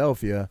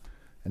Philadelphia,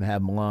 and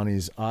have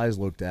Milani's eyes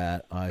looked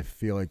at. I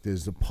feel like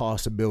there's a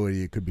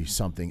possibility it could be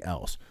something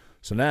else.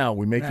 So now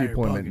we make the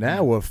appointment.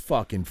 Now we're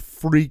fucking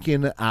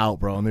freaking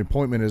out, bro. And the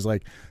appointment is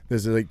like,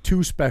 there's like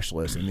 2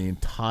 specialists in the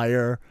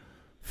entire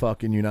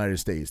fucking United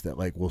States that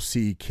like will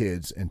see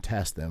kids and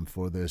test them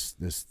for this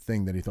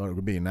thing that he thought it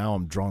would be. And now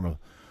I'm drawing a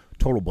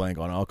total blank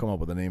on it. I'll come up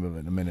with the name of it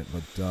in a minute.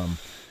 But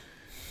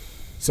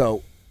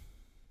so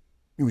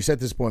we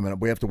set this appointment up.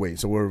 We have to wait.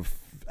 So we're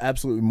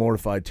absolutely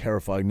mortified,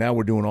 terrified. Now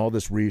we're doing all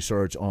this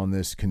research on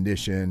this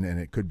condition, and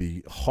it could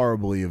be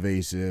horribly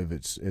evasive.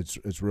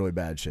 It's really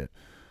bad shit.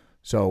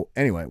 So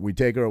anyway, we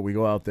take her, we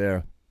go out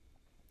there,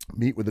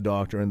 meet with the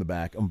doctor in the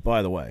back. And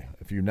by the way,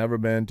 if you've never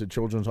been to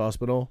Children's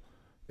Hospital,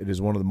 it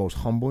is one of the most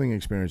humbling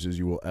experiences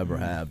you will ever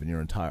have in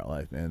your entire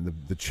life, man.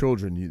 The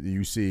children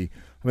you see,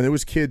 there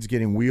was kids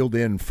getting wheeled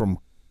in from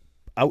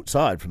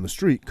outside, from the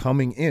street,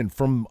 coming in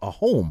from a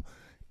home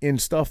in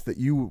stuff that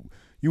you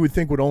would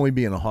think would only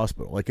be in a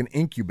hospital, like an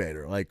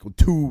incubator, like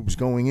tubes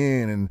going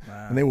in,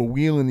 and they were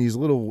wheeling these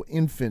little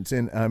infants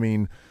in.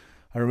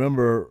 I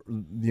remember,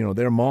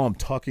 their mom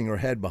tucking her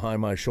head behind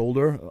my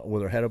shoulder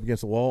with her head up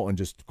against the wall and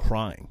just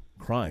crying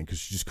because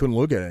she just couldn't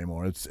look at it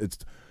anymore.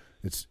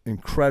 It's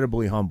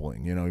incredibly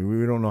humbling.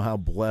 We don't know how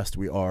blessed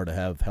we are to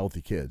have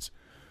healthy kids.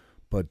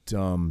 But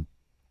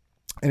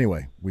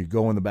Anyway, we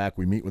go in the back.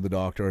 We meet with the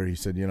doctor. He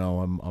said,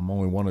 I'm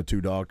only one of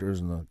 2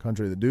 doctors in the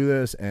country that do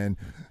this, and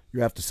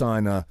you have to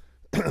sign a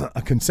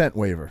consent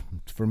waiver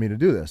for me to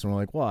do this. And we're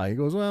like, why? He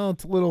goes, well,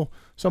 it's a little.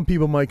 Some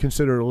people might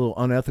consider it a little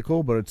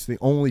unethical, but it's the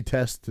only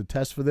test to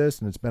test for this,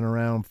 and it's been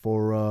around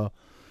for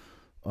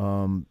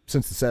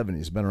since the 70s.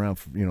 It's been around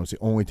for, it's the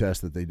only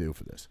test that they do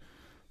for this.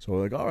 So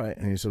we're like, all right.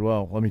 And he said,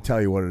 well, let me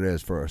tell you what it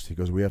is first. He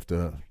goes, we have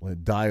to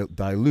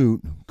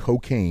dilute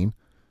cocaine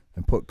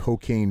and put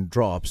cocaine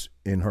drops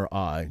in her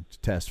eye to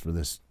test for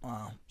this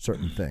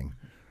certain thing,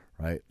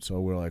 right? So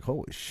we're like,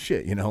 holy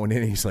shit, and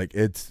then he's like,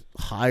 it's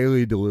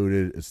highly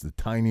diluted. It's the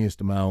tiniest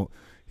amount.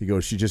 He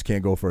goes, she just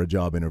can't go for a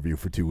job interview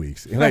for 2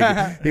 weeks. He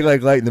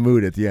lightened the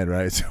mood at the end,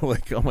 right? So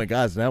like, oh my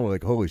God, so now we're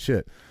like, holy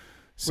shit.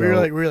 So,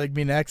 we're like,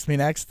 me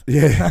next.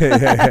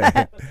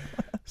 Yeah.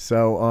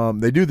 So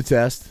they do the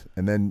test,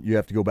 and then you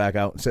have to go back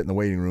out and sit in the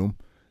waiting room.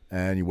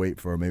 And you wait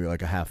for maybe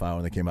like a half hour,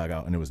 and they came back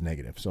out, and it was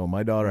negative. So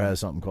my daughter has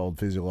something called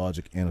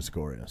physiologic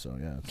anoscoria. So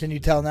yeah. Can you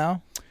tell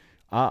now?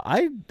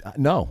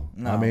 No.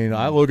 I mean,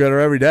 I look at her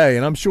every day,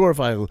 and I'm sure if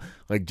I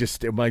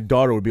my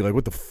daughter would be like,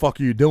 "What the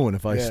fuck are you doing?"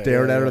 If I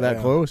stared at her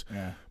that close.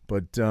 Yeah.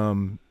 But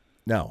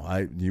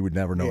no, you would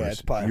never notice. Yeah,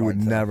 it's probably you would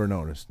hard to never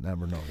notice.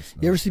 Never notice.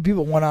 You ever see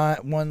people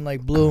one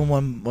like blue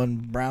and one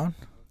brown?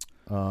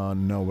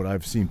 No, but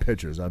I've seen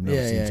pictures. I've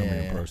never seen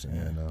somebody in person.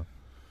 Yeah,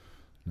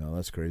 no,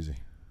 that's crazy.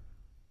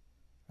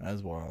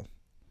 That's wild.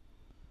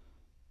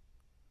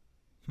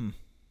 I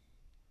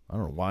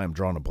don't know why I'm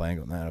drawing a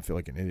blank on that. I feel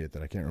like an idiot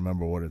that I can't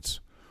remember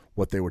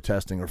what they were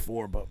testing her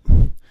for, but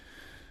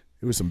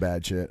it was some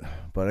bad shit.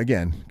 But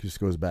again, it just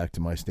goes back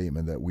to my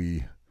statement that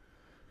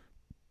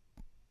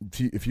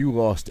if you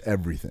lost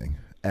everything,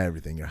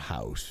 your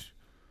house,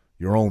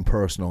 your own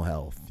personal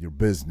health, your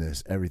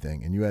business,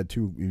 everything, and you had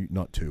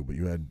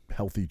you had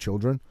healthy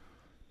children,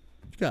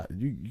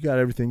 you got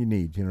everything you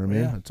need. You know what I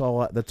mean?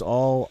 Yeah. That's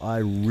all I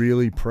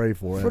really pray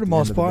for. For the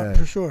most part,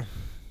 for sure.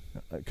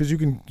 Because you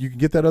can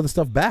get that other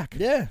stuff back.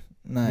 Yeah.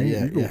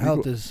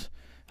 Health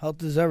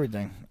is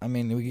everything. I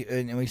mean,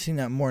 we've seen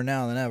that more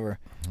now than ever.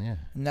 Yeah.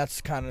 And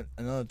that's kind of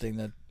another thing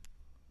that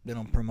they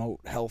don't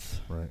promote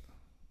health.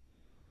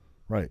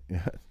 Right.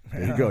 Yeah.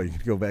 There you go. You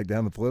could go back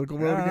down the political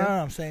road again. No,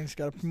 I'm saying it's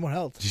got to promote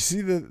health. Did you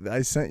see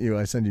I sent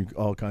you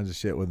all kinds of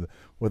shit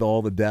with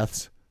all the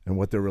deaths and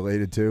what they're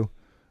related to,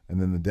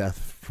 and then the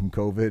death from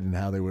COVID and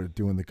how they were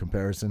doing the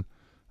comparison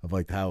of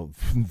like how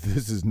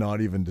this is not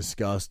even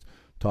discussed,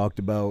 talked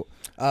about.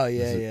 Oh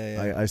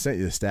yeah. I sent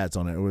you the stats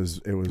on it. It was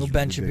Ben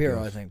ridiculous.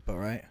 Shapiro, I think, but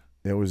right.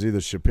 It was either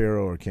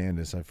Shapiro or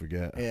Candace, I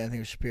forget. Yeah, I think it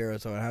was Shapiro.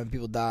 So having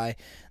people die,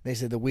 they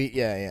said the wheat.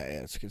 Yeah.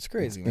 It's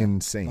crazy. Man.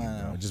 Insane.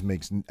 It just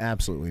makes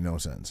absolutely no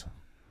sense.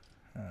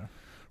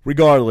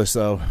 Regardless,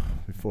 though,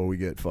 before we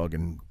get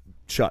fucking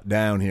shut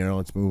down here,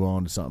 let's move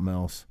on to something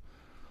else.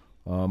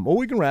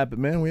 We can wrap it,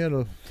 man. We had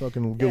a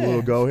fucking good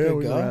little go here.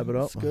 We can wrap it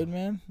up. It's good,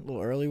 man. A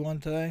little early one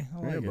today.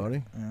 Yeah,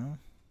 buddy. Yeah.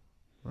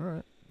 All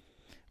right.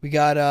 We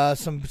got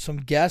some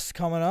guests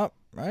coming up,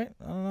 right?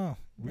 I don't know.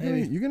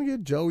 Maybe you're gonna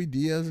get Joey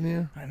Diaz in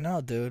here. I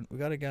know, dude. We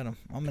gotta get him.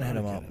 I'm gonna hit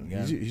him up.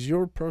 He's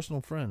your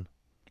personal friend.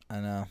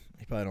 I know.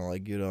 He probably don't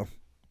like you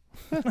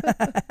though.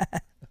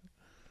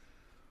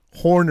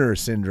 Horner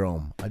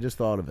syndrome. I just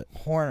thought of it.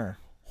 Horner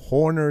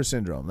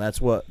syndrome.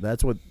 That's what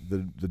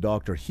the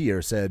doctor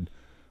here said.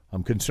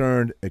 I'm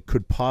concerned it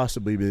could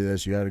possibly be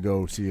this. You got to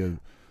go see a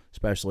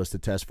specialist to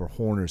test for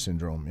Horner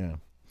syndrome. Yeah.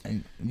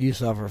 And you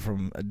suffer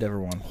from a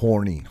different one.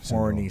 Horny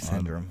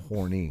syndrome.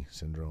 Horny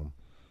syndrome.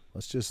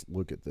 Let's just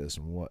look at this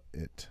and what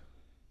it.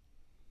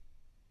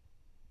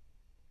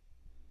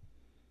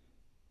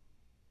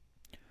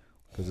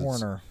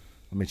 Horner.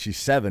 I mean, she's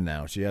 7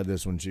 now. She had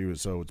this when she was,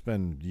 so it's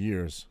been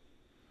years.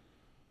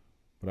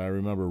 But I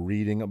remember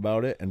reading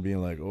about it and being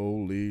like,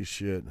 holy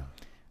shit.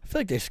 I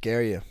feel like they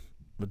scare you,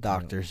 the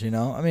doctors, you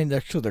know? I mean,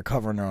 they're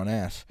covering their own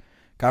ass.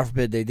 God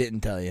forbid they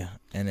didn't tell you,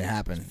 and it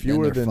happened.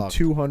 Fewer than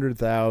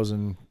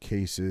 200,000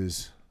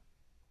 cases.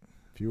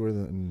 Fewer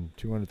than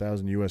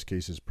 200,000 U.S.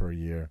 cases per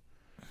year.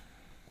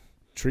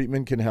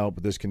 Treatment can help,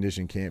 but this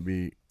condition can't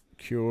be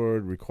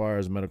cured.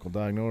 Requires medical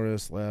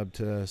diagnosis, lab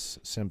tests,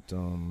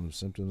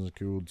 symptoms.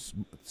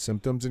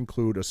 Symptoms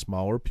include a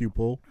smaller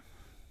pupil,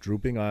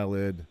 drooping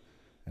eyelid,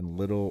 and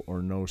little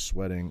or no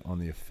sweating on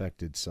the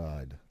affected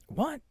side.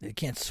 What? They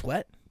can't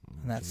sweat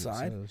on that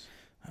side?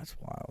 That's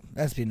wild.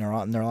 That's be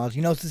neurological.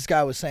 You know what this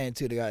guy was saying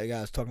too? The guy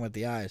was talking about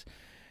the eyes.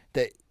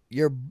 That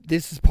your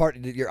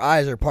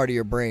eyes are part of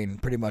your brain,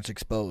 pretty much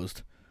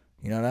exposed.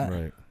 You know that?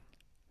 Right.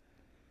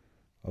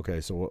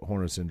 Okay, so what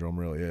Horner syndrome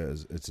really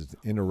is, it's an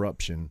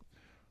interruption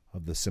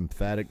of the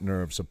sympathetic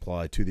nerve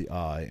supply to the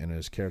eye, and it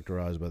is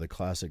characterized by the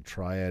classic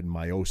triad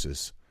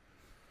miosis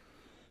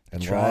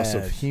and loss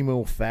of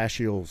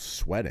hemofascial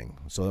sweating.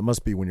 So that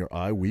must be when your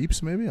eye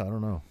weeps, maybe? I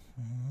don't know.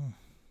 Mm-hmm.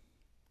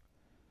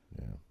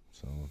 Yeah,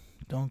 so.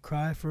 Don't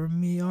cry for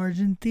me,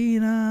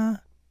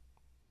 Argentina.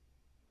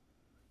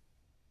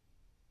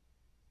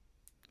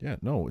 Yeah,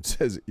 no, it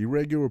says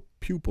irregular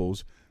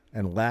pupils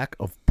and lack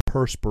of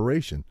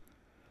perspiration.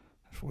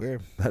 That's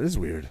weird. That is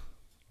weird.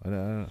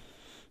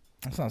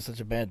 That's not such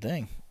a bad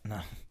thing. No.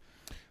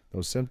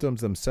 Those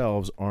symptoms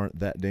themselves aren't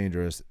that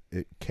dangerous.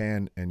 It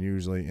can and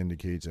usually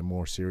indicates a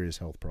more serious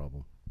health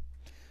problem.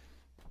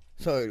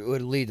 So it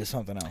would lead to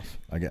something else.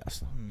 I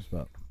guess.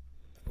 But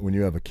when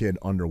you have a kid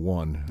under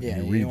 1, Yeah,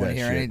 you you read don't wanna that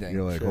hear shit, anything.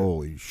 you're like, Sure.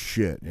 holy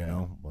shit, you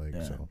know? Like,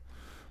 Yeah. so.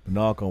 But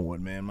knock on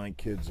wood, man. My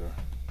kids are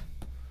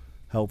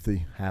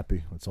healthy,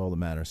 happy. That's all that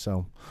matters.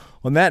 So,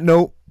 on that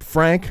note,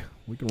 Frank,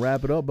 we can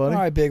wrap it up, buddy.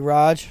 All right, Big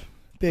Raj.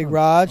 Big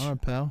Raj. All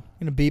right, pal.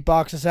 You gonna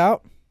beatbox us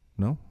out?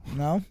 No,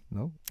 No?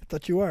 no, I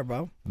thought you were,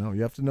 bro. no.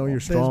 You have to know your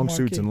Biz strong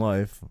suits Markie. in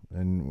life,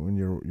 and when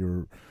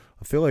you're.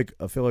 I feel like.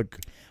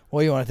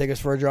 Well, you want to take us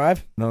for a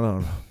drive?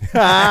 No.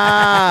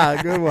 Ah,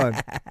 good one.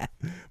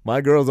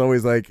 My girl's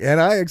always like, and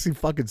I actually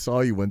fucking saw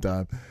you one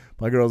time.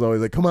 My girl's always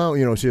like, come out.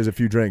 You know, she has a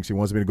few drinks. She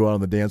wants me to go out on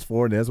the dance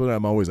floor and dance with her.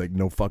 I'm always like,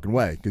 no fucking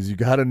way. Because you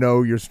got to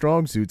know your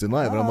strong suits in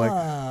life. And I'm like,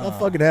 I'm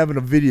fucking having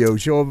a video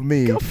show of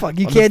me. Go fuck.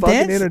 You on the can't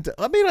fucking dance?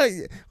 I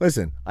mean,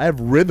 listen, I have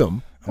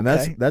rhythm. And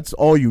Okay. that's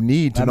all you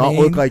need to I not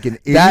mean, look like an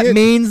idiot. That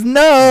means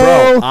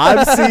no. Bro,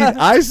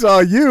 I saw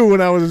you when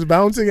I was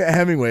bouncing at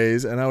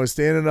Hemingway's and I was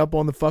standing up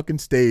on the fucking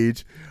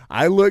stage.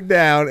 I looked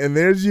down and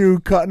there's you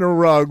cutting a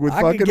rug with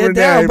I fucking can get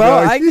Renee, down, bro.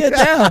 I can get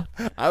Yeah.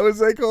 down. I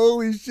was like,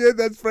 holy shit,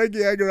 that's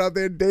Frankie Edgar out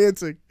there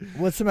dancing.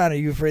 What's the matter?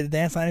 You afraid to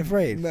dance? I ain't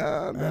afraid.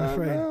 No.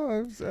 afraid.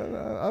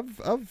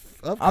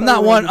 I've I'm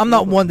not one. I'm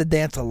not one to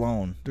dance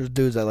alone. There's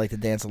dudes that like to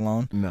dance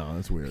alone. No,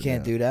 that's weird. You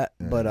can't do that.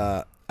 Yeah.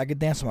 But I could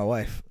dance with my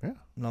wife. Yeah.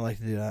 And I like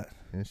to do that.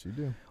 Yes, you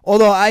do.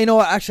 Although I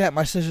know actually at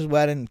my sister's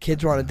wedding,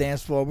 kids were on a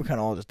dance floor. We kind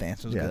of all just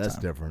danced. It was a Yeah, good that's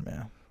time. different.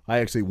 Yeah. I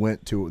actually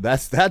went to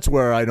that's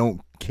where I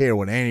don't care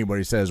what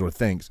anybody says or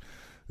thinks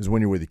is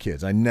when you're with the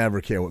kids. I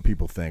never care what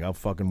people think. I'll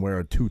fucking wear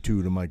a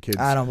tutu to my kids.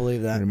 I don't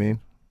believe You know that. what I mean?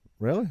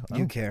 Really? I You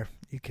don't- care.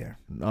 You care.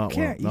 Not You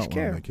care. one, You not one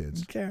care. of my kids.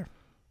 You care.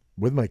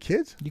 With my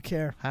kids? You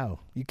care. How?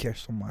 You care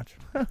so much.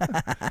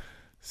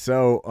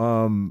 So,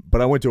 but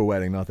I went to a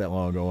wedding not that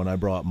long ago, and I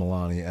brought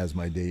Milani as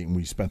my date, and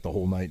we spent the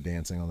whole night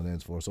dancing on the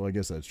dance floor. So I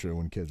guess that's true.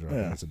 When kids are out,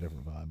 Yeah. it's a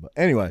different vibe. But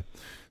anyway,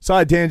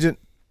 side tangent.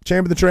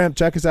 Chamber of the Tramp.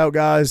 Check us out,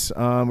 guys.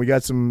 We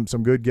got some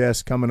good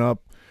guests coming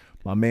up.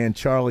 My man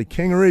Charlie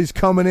Kingery's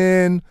coming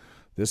in.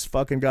 This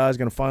fucking guy's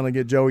gonna finally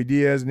get Joey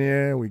Diaz in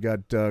here. We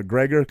got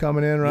Gregor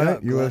coming in, right?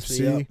 Yep, UFC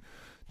Gillespie, yep.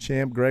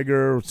 champ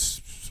Gregor.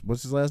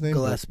 What's his last name?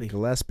 Gillespie.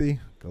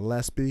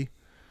 Gillespie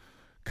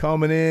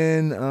coming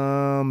in.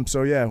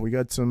 So yeah, we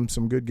got some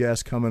good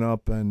guests coming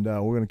up, and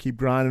we're gonna keep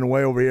grinding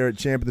away over here at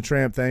Champ of the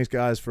Tramp. Thanks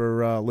guys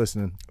for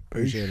listening.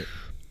 Appreciate it.